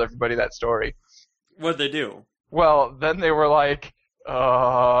I told everybody that story. What'd they do? Well, then they were like,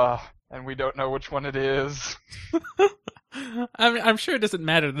 and we don't know which one it is. I'm sure it doesn't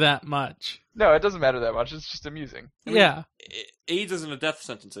matter that much. No, it doesn't matter that much. It's just amusing. Yeah. AIDS isn't a death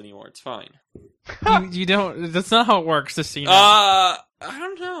sentence anymore. It's fine. You don't... That's not how it works, Cecina. I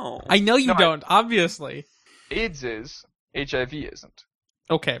don't know. I know you No, don't, obviously. AIDS is. HIV isn't.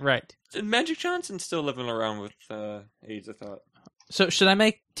 Okay, right. Magic Johnson's still living around with AIDS, I thought. So, should I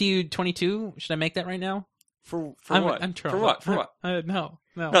make TU-22? Should I make that right now? For I'm, what? I'm trolling. For what? No.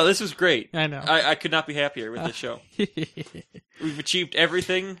 No, this was great. I know. I could not be happier with this show. We've achieved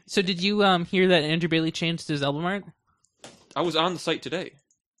everything. So did you hear that Andrew Bailey changed his album art? I was on the site today.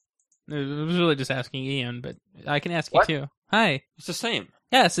 I was really just asking Ian, but I can ask What? you too. Hi. It's the same.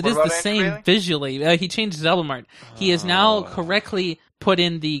 Yes, it What is the about Andrew same Bailey? visually. He changed his album art. He has now Oh. correctly put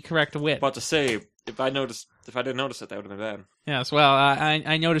in the correct width. About to say, if I didn't notice it, that would have been bad. Yes, well,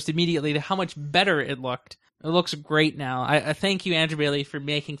 I noticed immediately how much better it looked. It looks great now. I thank you, Andrew Bailey, for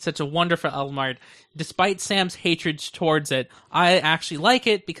making such a wonderful album art. Despite Sam's hatred towards it, I actually like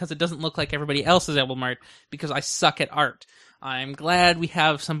it because it doesn't look like everybody else's album art, because I suck at art. I'm glad we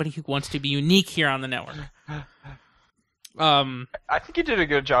have somebody who wants to be unique here on the network. I think you did a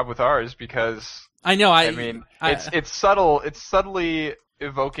good job with ours because I know. I mean it's subtle. It's subtly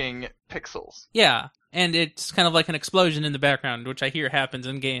evoking pixels. Yeah, and it's kind of like an explosion in the background, which I hear happens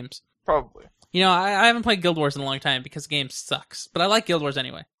in games. Probably. You know, I haven't played Guild Wars in a long time because the game sucks, but I like Guild Wars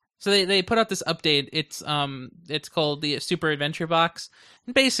anyway. So they put out this update. It's called the Super Adventure Box,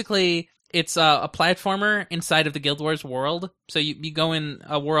 and basically It's a platformer inside of the Guild Wars world. So you go in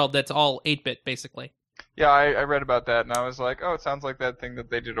a world that's all 8-bit, basically. Yeah, I read about that, and I was like, oh, it sounds like that thing that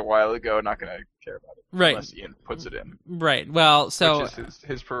they did a while ago. Not going to care about it. Right. Unless Ian puts it in. Right. Well, so... Which is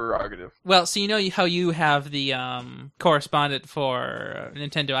his prerogative. Well, so you know how you have the correspondent for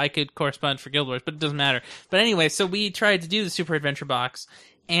Nintendo. I could correspond for Guild Wars, but it doesn't matter. But anyway, so we tried to do the Super Adventure Box,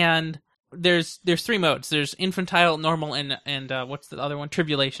 and there's 3 modes. There's infantile, normal, and what's the other one?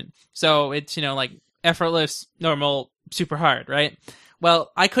 Tribulation. So it's, like effortless, normal, super hard, right?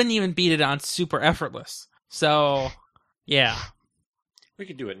 Well, I couldn't even beat it on super effortless. So, yeah. We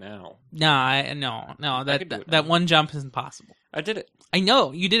could do it now. No. That one jump is impossible. I did it. I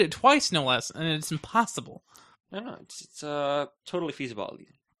know you did it twice, no less, and it's impossible. No, it's totally feasible.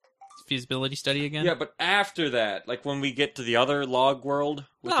 Feasibility study again? Yeah, but after that, like when we get to the other log world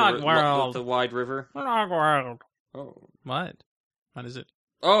with World. the wide river. Log World. Oh, What? What is it?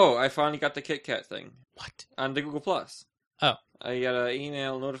 oh! I finally got the Kit Kat thing What? on the Google Plus. Oh. I got an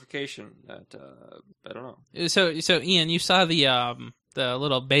email notification that I don't know. So Ian, you saw the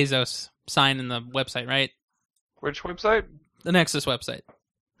little Bezos sign in the website, right? Which website? The Nexus website.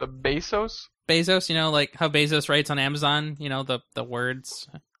 The Bezos? Bezos, like how Bezos writes on Amazon, the words,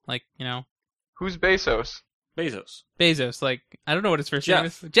 Who's Bezos? Bezos like, I don't know what his first Jeff. name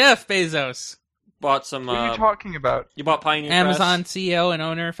is. Jeff Bezos. bought some. Who are you talking about? You bought Pioneer Amazon Press? CEO and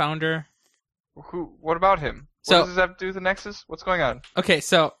owner, founder. Who? What about him? So- What does this have to do with the Nexus? What's going on? Okay,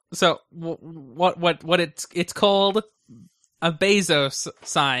 so what it's called a Bezos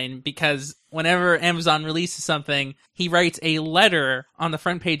sign because whenever Amazon releases something, he writes a letter on the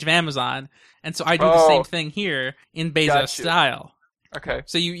front page of Amazon, and so I do the same thing here in Bezos Gotcha. style. Okay.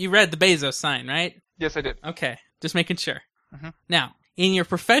 So you read the Bezos sign, right? Yes, I did. Okay, just making sure. Mhm. Now, in your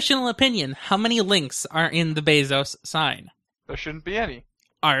professional opinion, how many links are in the Bezos sign? There shouldn't be any.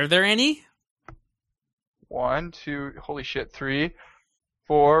 Are there any? 1, 2, holy shit, 3,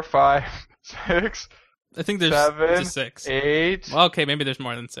 4, 5, 6, I think there's 7, 6. 8, Well, okay, maybe there's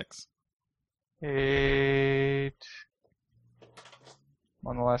more than 6. 8. I'm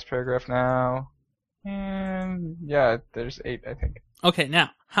on the last paragraph now. And yeah, there's 8, I think. Okay, now,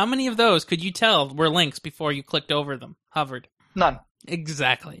 how many of those could you tell were links before you clicked over them, hovered? None.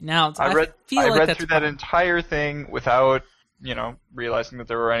 Exactly. Now, I read that's through that entire thing without, realizing that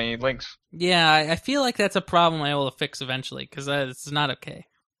there were any links. Yeah, I feel like that's a problem I will fix eventually, because it's not okay.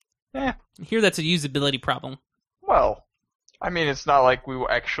 Eh. I hear that's a usability problem. Well, I mean, it's not like we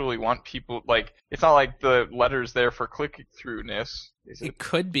actually want people, it's not like the letter's there for click-throughness, is it? It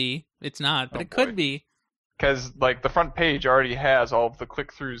could be. It's not, but Oh, it could boy. be. Because, the front page already has all of the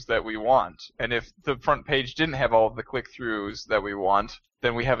click-throughs that we want. And if the front page didn't have all of the click-throughs that we want,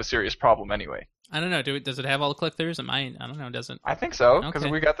 then we have a serious problem anyway. I don't know. Does it have all the click-throughs? I don't know. Does it? I think so, because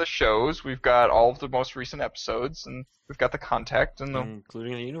Okay. we got the shows, we've got all of the most recent episodes, and we've got the contact and the...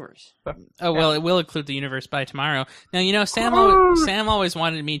 Including the universe. Oh, well, it will include the universe by tomorrow. Now, Sam always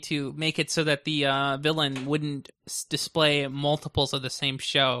wanted me to make it so that the villain wouldn't display multiples of the same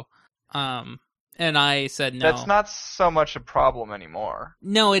show. And I said no. That's not so much a problem anymore.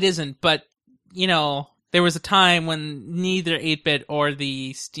 No, it isn't, but, there was a time when neither 8-Bit or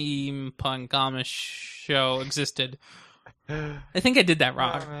the Steampunk Amish show existed. I think I did that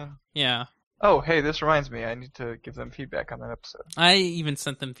wrong. Oh, man. Yeah. Oh, hey, this reminds me. I need to give them feedback on that episode. I even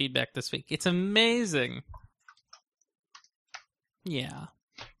sent them feedback this week. It's amazing. Yeah.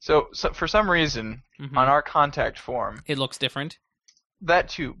 So for some reason, Mhm. on our contact form, It looks different. that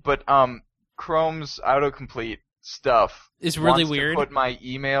too, but Chrome's autocomplete stuff It's really wants weird. to put my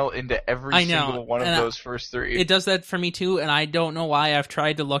email into every I know, single one of and those first 3. It does that for me too, and I don't know why. I've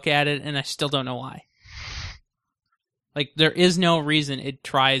tried to look at it, and I still don't know why. There is no reason it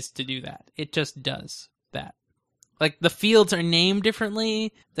tries to do that. It just does that. The fields are named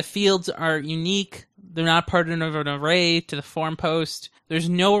differently. The fields are unique. They're not part of an array to the form post. There's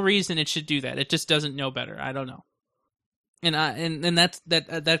no reason it should do that. It just doesn't know better. I don't know. And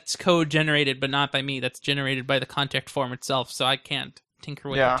that's code generated, but not by me. That's generated by the contact form itself, so I can't tinker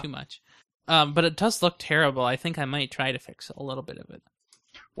with it too much. But it does look terrible. I think I might try to fix a little bit of it.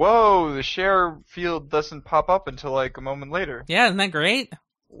 Whoa, the share field doesn't pop up until a moment later. Yeah, isn't that great?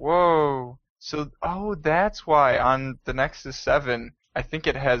 Whoa. So, that's why on the Nexus 7, I think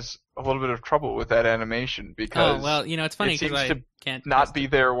it has a little bit of trouble with that animation because Oh, well, it's funny it because seems I to can't not test be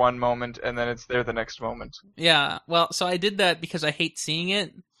it. there one moment and then it's there the next moment. Yeah, well, so I did that because I hate seeing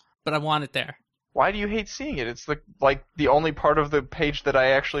it, but I want it there. Why do you hate seeing it? It's the only part of the page that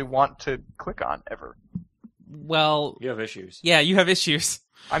I actually want to click on ever. Well, You have issues. yeah, you have issues.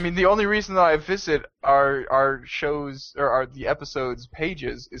 I mean, the only reason that I visit our shows or the episodes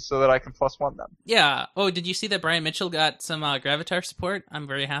pages is so that I can +1 them. Yeah. Oh, did you see that Brian Mitchell got some Gravatar support? I'm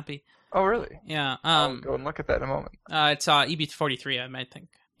very happy. Oh, really? Yeah. I'll go and look at that in a moment. It's EB43, I might think.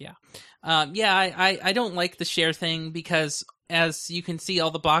 Yeah. I don't like the share thing because, as you can see,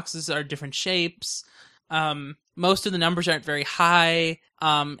 all the boxes are different shapes. Most of the numbers aren't very high.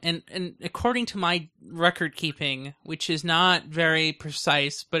 And according to my record keeping, which is not very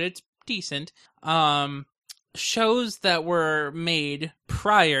precise, but it's decent, shows that were made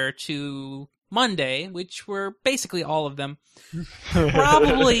prior to Monday, which were basically all of them,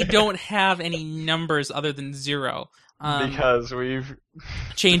 probably don't have any numbers other than 0. Because we've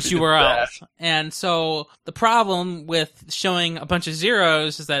changed URLs. And so the problem with showing a bunch of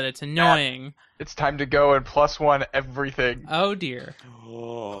zeros is that it's annoying. It's time to go and +1 everything. Oh dear.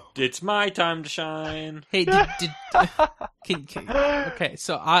 Oh, it's my time to shine. Hey, okay,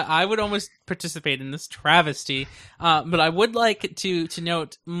 so I would almost participate in this travesty, but I would like to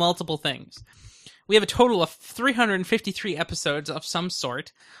note multiple things. We have a total of 353 episodes of some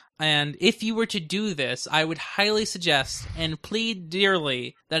sort, and if you were to do this, I would highly suggest and plead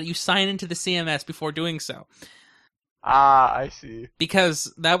dearly that you sign into the CMS before doing so. Ah, I see.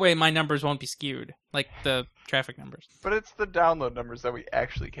 Because that way my numbers won't be skewed, like the traffic numbers. But it's the download numbers that we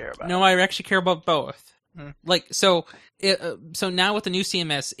actually care about. No, I actually care about both. Like, so now with the new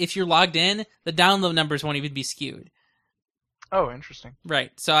CMS, if you're logged in, the download numbers won't even be skewed. Oh, interesting.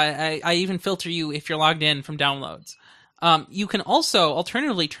 Right. So I even filter you if you're logged in from downloads. You can also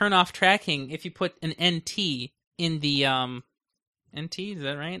alternatively turn off tracking if you put an NT in the NT. Is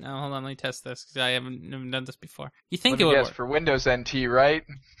that right? Oh, hold on, let me test this because I haven't done this before. You think it would work? For Windows NT, right?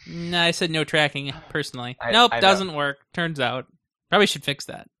 Nah, I said no tracking personally. I Nope, know. doesn't work. Turns out, probably should fix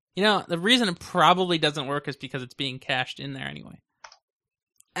that. You know, the reason it probably doesn't work is because it's being cached in there anyway,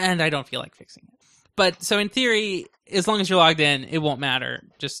 and I don't feel like fixing it. But so in theory, as long as you're logged in, it won't matter.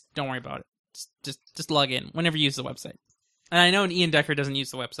 Just don't worry about it. Just log in whenever you use the website. And I know Ian Decker doesn't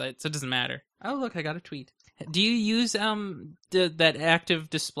use the website, so it doesn't matter. Oh, look, I got a tweet. Do you use that active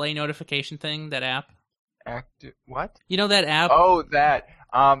display notification thing, that app? Active what? You know that app? Oh, that.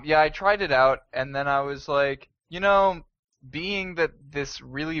 Yeah, I tried it out, and then I was like, being that this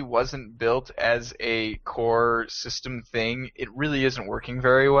really wasn't built as a core system thing, it really isn't working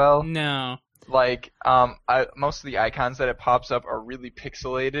very well. No. Like, most of the icons that it pops up are really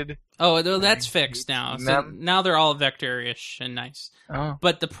pixelated. Oh, that's fixed now. So now they're all vector-ish and nice. Oh.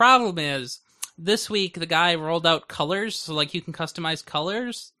 But the problem is, this week the guy rolled out colors, so like you can customize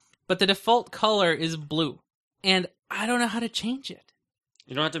colors, but the default color is blue. And I don't know how to change it.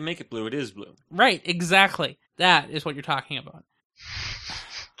 You don't have to make it blue, it is blue. Right, exactly. That is what you're talking about.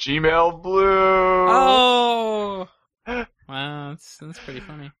 Gmail Blue! Oh! Wow, that's pretty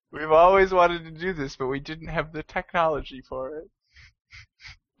funny. We've always wanted to do this, but we didn't have the technology for it.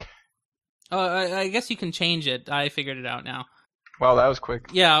 Oh, I guess you can change it. I figured it out now. Well, that was quick.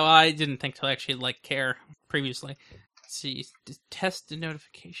 Yeah, well, I didn't think to actually care previously. Let's see, test the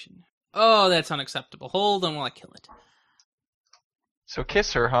notification. Oh, that's unacceptable. Hold on while I kill it. So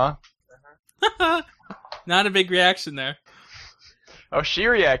kiss her, huh? Not a big reaction there. Oh, she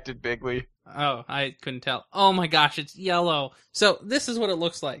reacted bigly. Oh, I couldn't tell. Oh my gosh, it's yellow. So this is what it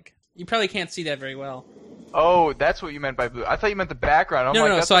looks like. You probably can't see that very well. Oh, that's what you meant by blue. I thought you meant the background. I'm no, like,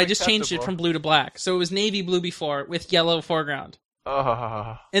 no, that's so I just changed it unacceptable. from blue to black. So it was navy blue before with yellow foreground.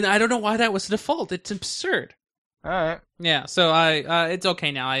 Oh. And I don't know why that was the default. It's absurd. Alright. Yeah, so it's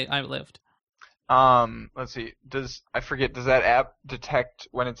okay now. I lived. Let's see. Does that app detect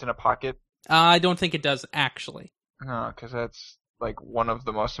when it's in a pocket? I don't think it does, actually. No, because that's like one of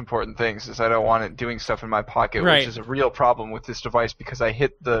the most important things is I don't want it doing stuff in my pocket, Right. which is a real problem with this device because I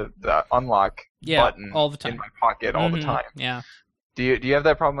hit the unlock button all the time. in my pocket all the Mhm, time. Yeah. Do you have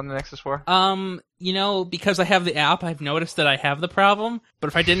that problem on the Nexus 4? Because I have the app, I've noticed that I have the problem, but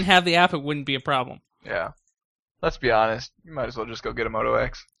if I didn't have the app, it wouldn't be a problem. Yeah. Let's be honest. You might as well just go get a Moto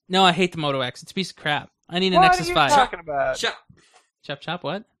X. No, I hate the Moto X. It's a piece of crap. I need a What Nexus are you 5. talking about? Chop,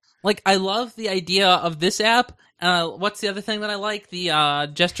 what? Like, I love the idea of this app. What's the other thing that I like? The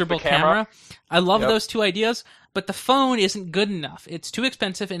gestureable The camera. I love Yep. those two ideas, but the phone isn't good enough. It's too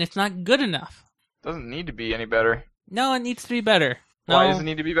expensive, and it's not good enough. Doesn't need to be any better. No, it needs to be better. Why No, does it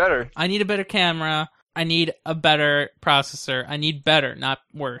need to be better? I need a better camera. I need a better processor. I need better, not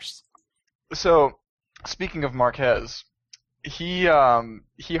worse. So, speaking of Marquez, he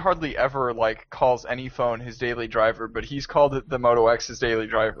hardly ever calls any phone his daily driver, but he's called it the Moto X his daily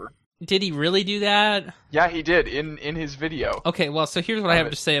driver. Did he really do that? Yeah, he did in his video. Okay, well, so here's what I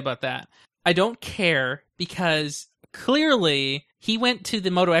have to say about that. I don't care because clearly he went to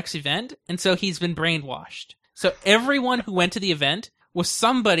the Moto X event, and so he's been brainwashed. So everyone who went to the event was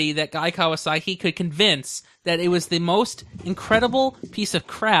somebody that Guy Kawasaki could convince that it was the most incredible piece of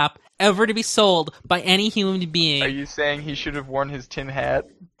crap ever to be sold by any human being. Are you saying he should have worn his tin hat?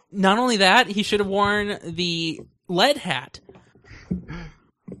 Not only that, he should have worn the lead hat.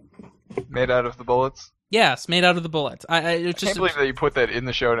 Made out of the bullets? Yes, made out of the bullets. I can't believe that you put that in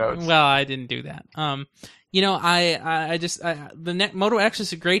the show notes. Well, I didn't do that. Moto X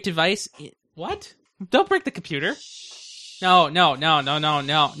is a great device. What? Don't break the computer. No. Why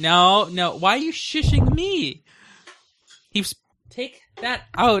are you shushing me? Take that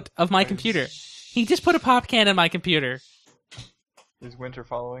out of my computer. He just put a pop can in my computer. Is Winter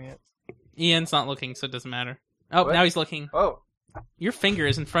following it? Ian's not looking, so it doesn't matter. Oh, What? now he's looking. Oh. Your finger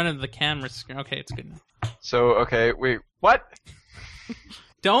is in front of the camera screen. Okay, it's good now. So, okay, wait, what?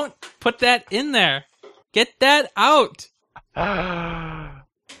 Don't put that in there. Get that out.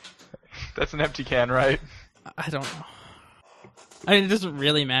 That's an empty can, right? I don't know. I mean, it doesn't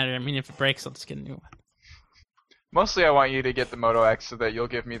really matter. I mean, if it breaks, I'll just get a new one. Mostly I want you to get the Moto X so that you'll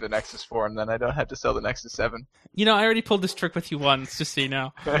give me the Nexus 4 and then I don't have to sell the Nexus 7. You know, I already pulled this trick with you once, just so you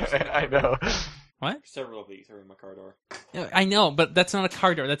know. I know. What? Several of these are in my car door. Yeah, I know, but that's not a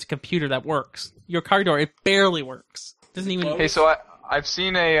car door. That's a computer that works. Your car door, it barely works. Doesn't even... Hey, so I've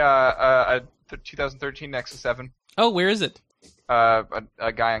seen a 2013 Nexus 7. Oh, where is it? A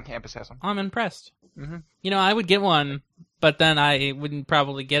guy on campus has one. I'm impressed. Mm-hmm. You know, I would get one, but then I wouldn't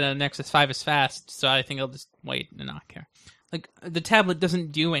probably get a Nexus 5 as fast, so I think I'll just wait and not care. Like, the tablet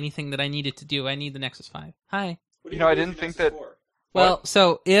doesn't do anything that I need it to do. I need the Nexus 5. Hi. What do You know, I use didn't the think Nexus that- for? Well,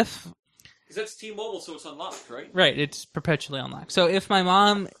 so if... Because that's T-Mobile, so it's unlocked, right? Right, it's perpetually unlocked. So if my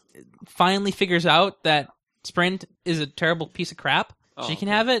mom finally figures out that Sprint is a terrible piece of crap, she can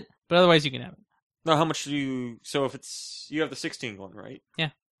have it, but otherwise you can have it. No, how much do you... So if it's... You have the 16 one, right?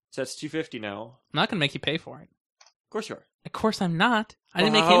 Yeah. So that's $250 now. I'm not going to make you pay for it. Of course you are. Of course I'm not. I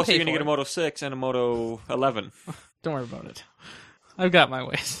didn't Well, make how him else are pay you for going to get it. a Moto 6 and a Moto 11? Don't worry about it. I've got my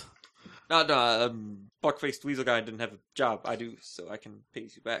ways. No, buck-faced weasel guy didn't have a job. I do, so I can pay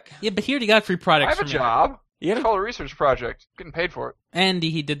you back. Yeah, but he already got free I products have a from me. job. You It's called a research project. Getting paid for it. And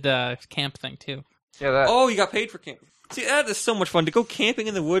he did the camp thing, too. Yeah, that. Oh, you got paid for camping. See, that is so much fun. To go camping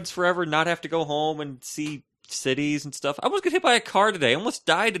in the woods forever, not have to go home and see cities and stuff. I almost got hit by a car today. I almost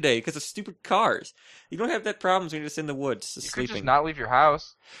died today because of stupid cars. You don't have that problem when you're just in the woods, just You could sleeping. just not leave your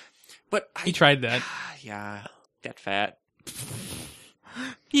house. But He tried that. Yeah, got fat.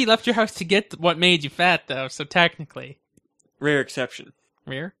 He left your house to get what made you fat, though, so technically. Rare exception.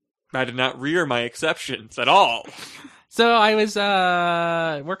 Rear? I did not rear my exceptions at all. So I was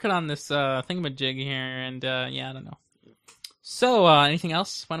working on this thingamajig here, and yeah, I don't know. So, anything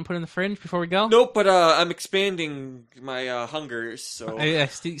else want to put in the fringe before we go? Nope, but I'm expanding my hunger, so I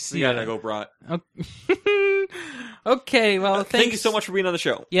see we gotta that. go brought. Okay, well, thanks. Thank you so much for being on the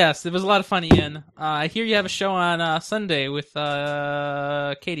show. Yes, it was a lot of fun, Ian. I hear you have a show on Sunday with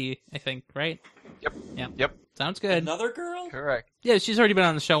Katie, I think, right? Yep. Yeah. Yep. Sounds good. Another girl? Correct. Yeah, she's already been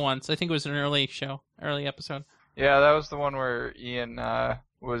on the show once. I think it was an early episode. Yeah, that was the one where Ian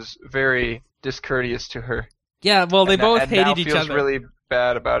was very discourteous to her. Yeah, well, they And both and hated now each feels other. really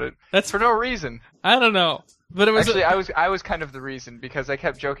bad about it. That's For no reason. I don't know, but it was Actually, I was kind of the reason because I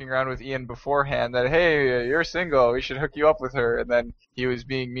kept joking around with Ian beforehand that hey, you're single, we should hook you up with her, and then he was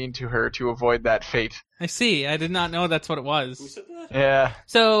being mean to her to avoid that fate. I see. I did not know that's what it Who was. said that? Yeah.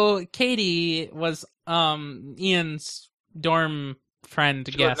 So Katie was Ian's dorm friend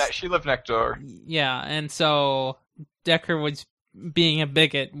guest. She lived next door. Yeah, and so Decker was being a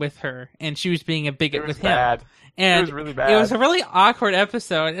bigot with her, and she was being a bigot It was with him. bad. And It was really bad. It was a really awkward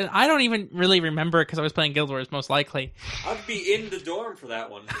episode, and I don't even really remember it because I was playing Guild Wars, most likely. I'd be in the dorm for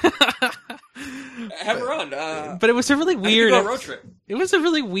that one. Have her on. But it was a really I weird. could go on a road trip. It was a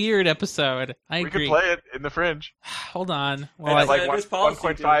really weird episode. I we agree. could play it in the Fringe. Hold on. Well, And I- like- there's policy,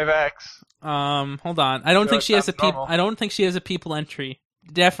 1.5x. hold on. I don't So think it's she has a not normal. I don't think she has a people entry.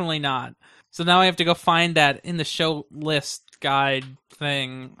 Definitely not. So now I have to go find that in the show list guide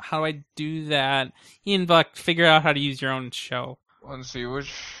thing. How do I do that? Ian Buck, figure out how to use your own show. Let's see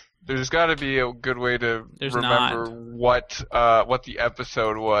which. There's got to be a good way to There's remember what the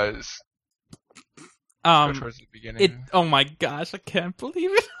episode was. Go towards the beginning. Oh my gosh, I can't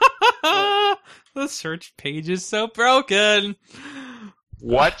believe it. The search page is so broken.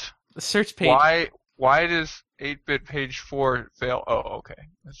 What? The search page. Why does 8-bit page 4 fail? Oh, okay.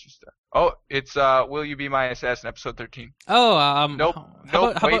 That's just that. Oh, it's Will You Be My Assassin, episode 13. Oh, Nope. How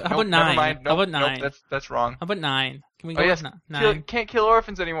about Never 9? mind. How about Nope, 9? that's wrong. How about 9? Can we go Oh yes, with 9? can't kill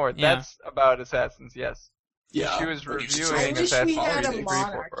orphans anymore. Yeah. That's about assassins. Yes. Yeah. She was but you should reviewing I wish we had Assassin's a Creed 3 for us.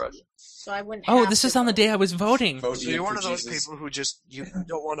 monarchy, so I wouldn't. Oh, have this to is on the vote. day I was voting. vote So Ian you're one for of those Jesus. people who just you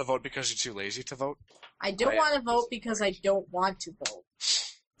don't want to vote because you're too lazy to vote. I don't want to vote because I don't want to vote.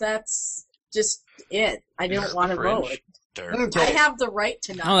 That's just it. I This don't is want to Fringe. vote. Dirt. I Okay. have the right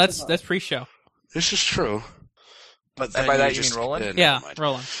to not. Oh, to vote. that's pre-show. This is true. But And then by that you just, mean Roland? never Yeah, mind.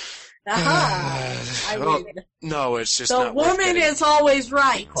 Roland. Aha! I Well, win. no, it's just The not worth woman getting. is always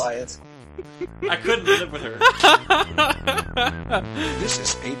right. Quiet. I couldn't live with her. This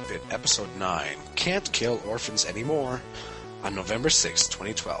is 8-Bit Episode 9, Can't Kill Orphans Anymore, on November 6th,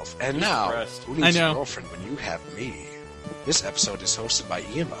 2012. And He's now, depressed. who I needs know. a girlfriend when you have me? This episode is hosted by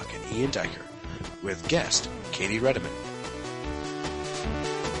Ian Buck and Ian Diker, with guest Katie Redeman.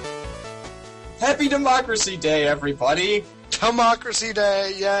 Happy Democracy Day, everybody! Democracy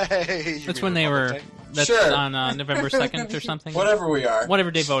Day, yay! You That's mean when they were. Republic Day? That's Sure. on November 2nd or something. Whatever we are.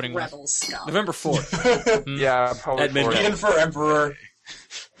 Whatever day voting was. Rebel stuff. November 4th. Yeah, probably At midnight. Ian for Emperor.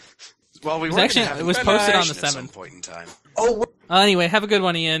 Well, we It was were actually- gonna have it was an posted on the election at some 7th. point in time. Oh, Anyway, have a good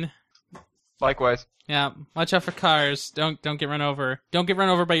one, Ian. Likewise. Yeah, watch out for cars. Don't get run over. Don't get run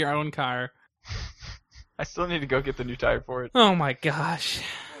over by your own car. I still need to go get the new tire for it. Oh my gosh.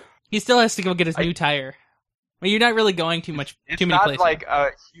 He still has to go get his new tire. Well, you're not really going too It's many not places. like a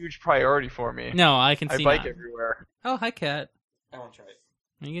huge priority for me. No, I can I see bike not. everywhere. Oh, hi, cat. I want to try it.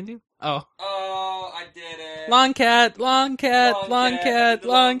 What are you gonna do? Oh. Oh, I did it. Long cat, long cat, long cat,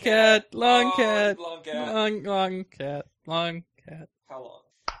 long cat, long cat, Long cat. long cat, long cat. How long?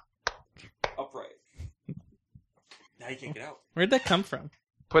 Upright. Now you can't get out. Where'd that come from?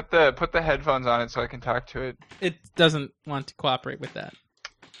 Put the headphones on it so I can talk to it. It doesn't want to cooperate with that.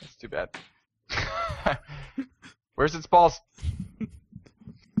 That's too bad. Where's its balls?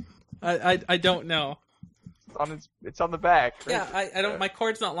 I don't know. It's on the back. right? Yeah, I don't. My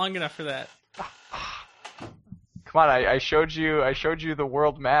cord's not long enough for that. Come on, I showed you the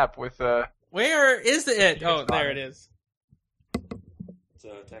world map with Where is it? Oh, It's there fine. it is. It's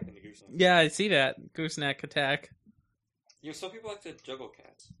attacking the goose. Yeah, I see that gooseneck attack. Some people like to juggle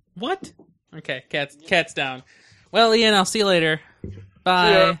cats. What? Okay, cat's down. Well, Ian, I'll see you later. Bye.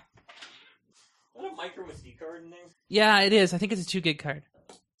 See ya. Is that a micro SD card in there? Yeah, it is. I think it's a 2 gig card.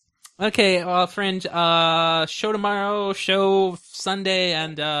 Okay, well, Fringe, show tomorrow, show Sunday,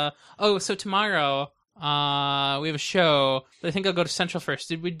 and, so tomorrow, we have a show, but I think I'll go to Central first.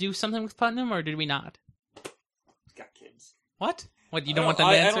 Did we do something with Putnam, or did we not? Got kids. What? What, you don't want them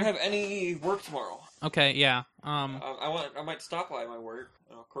to I answer? don't have any work tomorrow. Okay, yeah, I might stop by my work.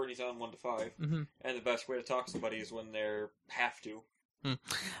 Courtney's on 1 to 5, mhm. and the best way to talk to somebody is when they're have to.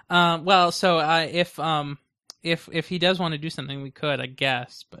 Well, so, if he does want to do something, we could, I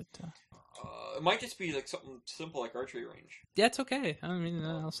guess, but, It might just be like something simple like archery range. yeah, it's okay. I mean,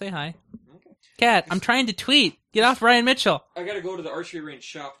 I'll say hi. Okay. Cat, I'm trying to tweet. Get off Brian Mitchell. I gotta go to the archery range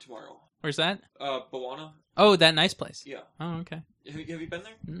shop tomorrow. Where's that? Bawana. Oh, that nice place. Yeah. Oh, okay. Have you been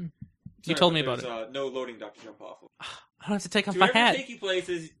there? Mm. Sorry, You told me but about it. there's, no loading dock to jump off of. I don't have to take off To my wherever hat. take you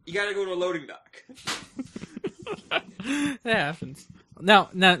places, you gotta go to a loading dock. That happens. No,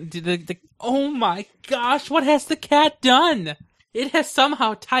 oh my gosh, what has the cat done? It has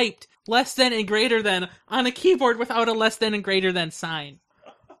somehow typed less than and greater than on a keyboard without a less than and greater than sign.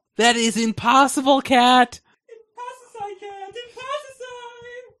 That is impossible, cat. Impossible cat!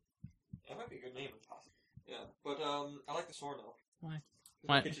 Impossible! That might be a good name, Impossible. Yeah, but I like the sword though. Why? 'Cause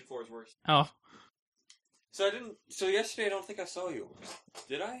my Why? kitchen floor is worse. Oh, So yesterday I don't think I saw you.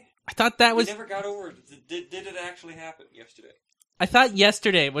 Did I? I thought that was. We never got over it. Did it actually happen yesterday? I thought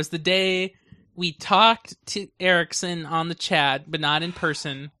yesterday was the day we talked to Erickson on the chat, but not in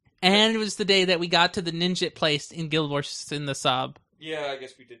person. And it was the day that we got to the ninja place in Guild Wars in the sub. Yeah, I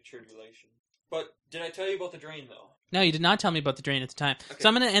guess we did tribulation. But did I tell you about the drain though? No, you did not tell me about the drain at the time. Okay. So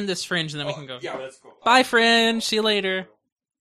I'm going to end this Fringe and then we can go. Yeah, that's cool. Bye, Fringe. See you later.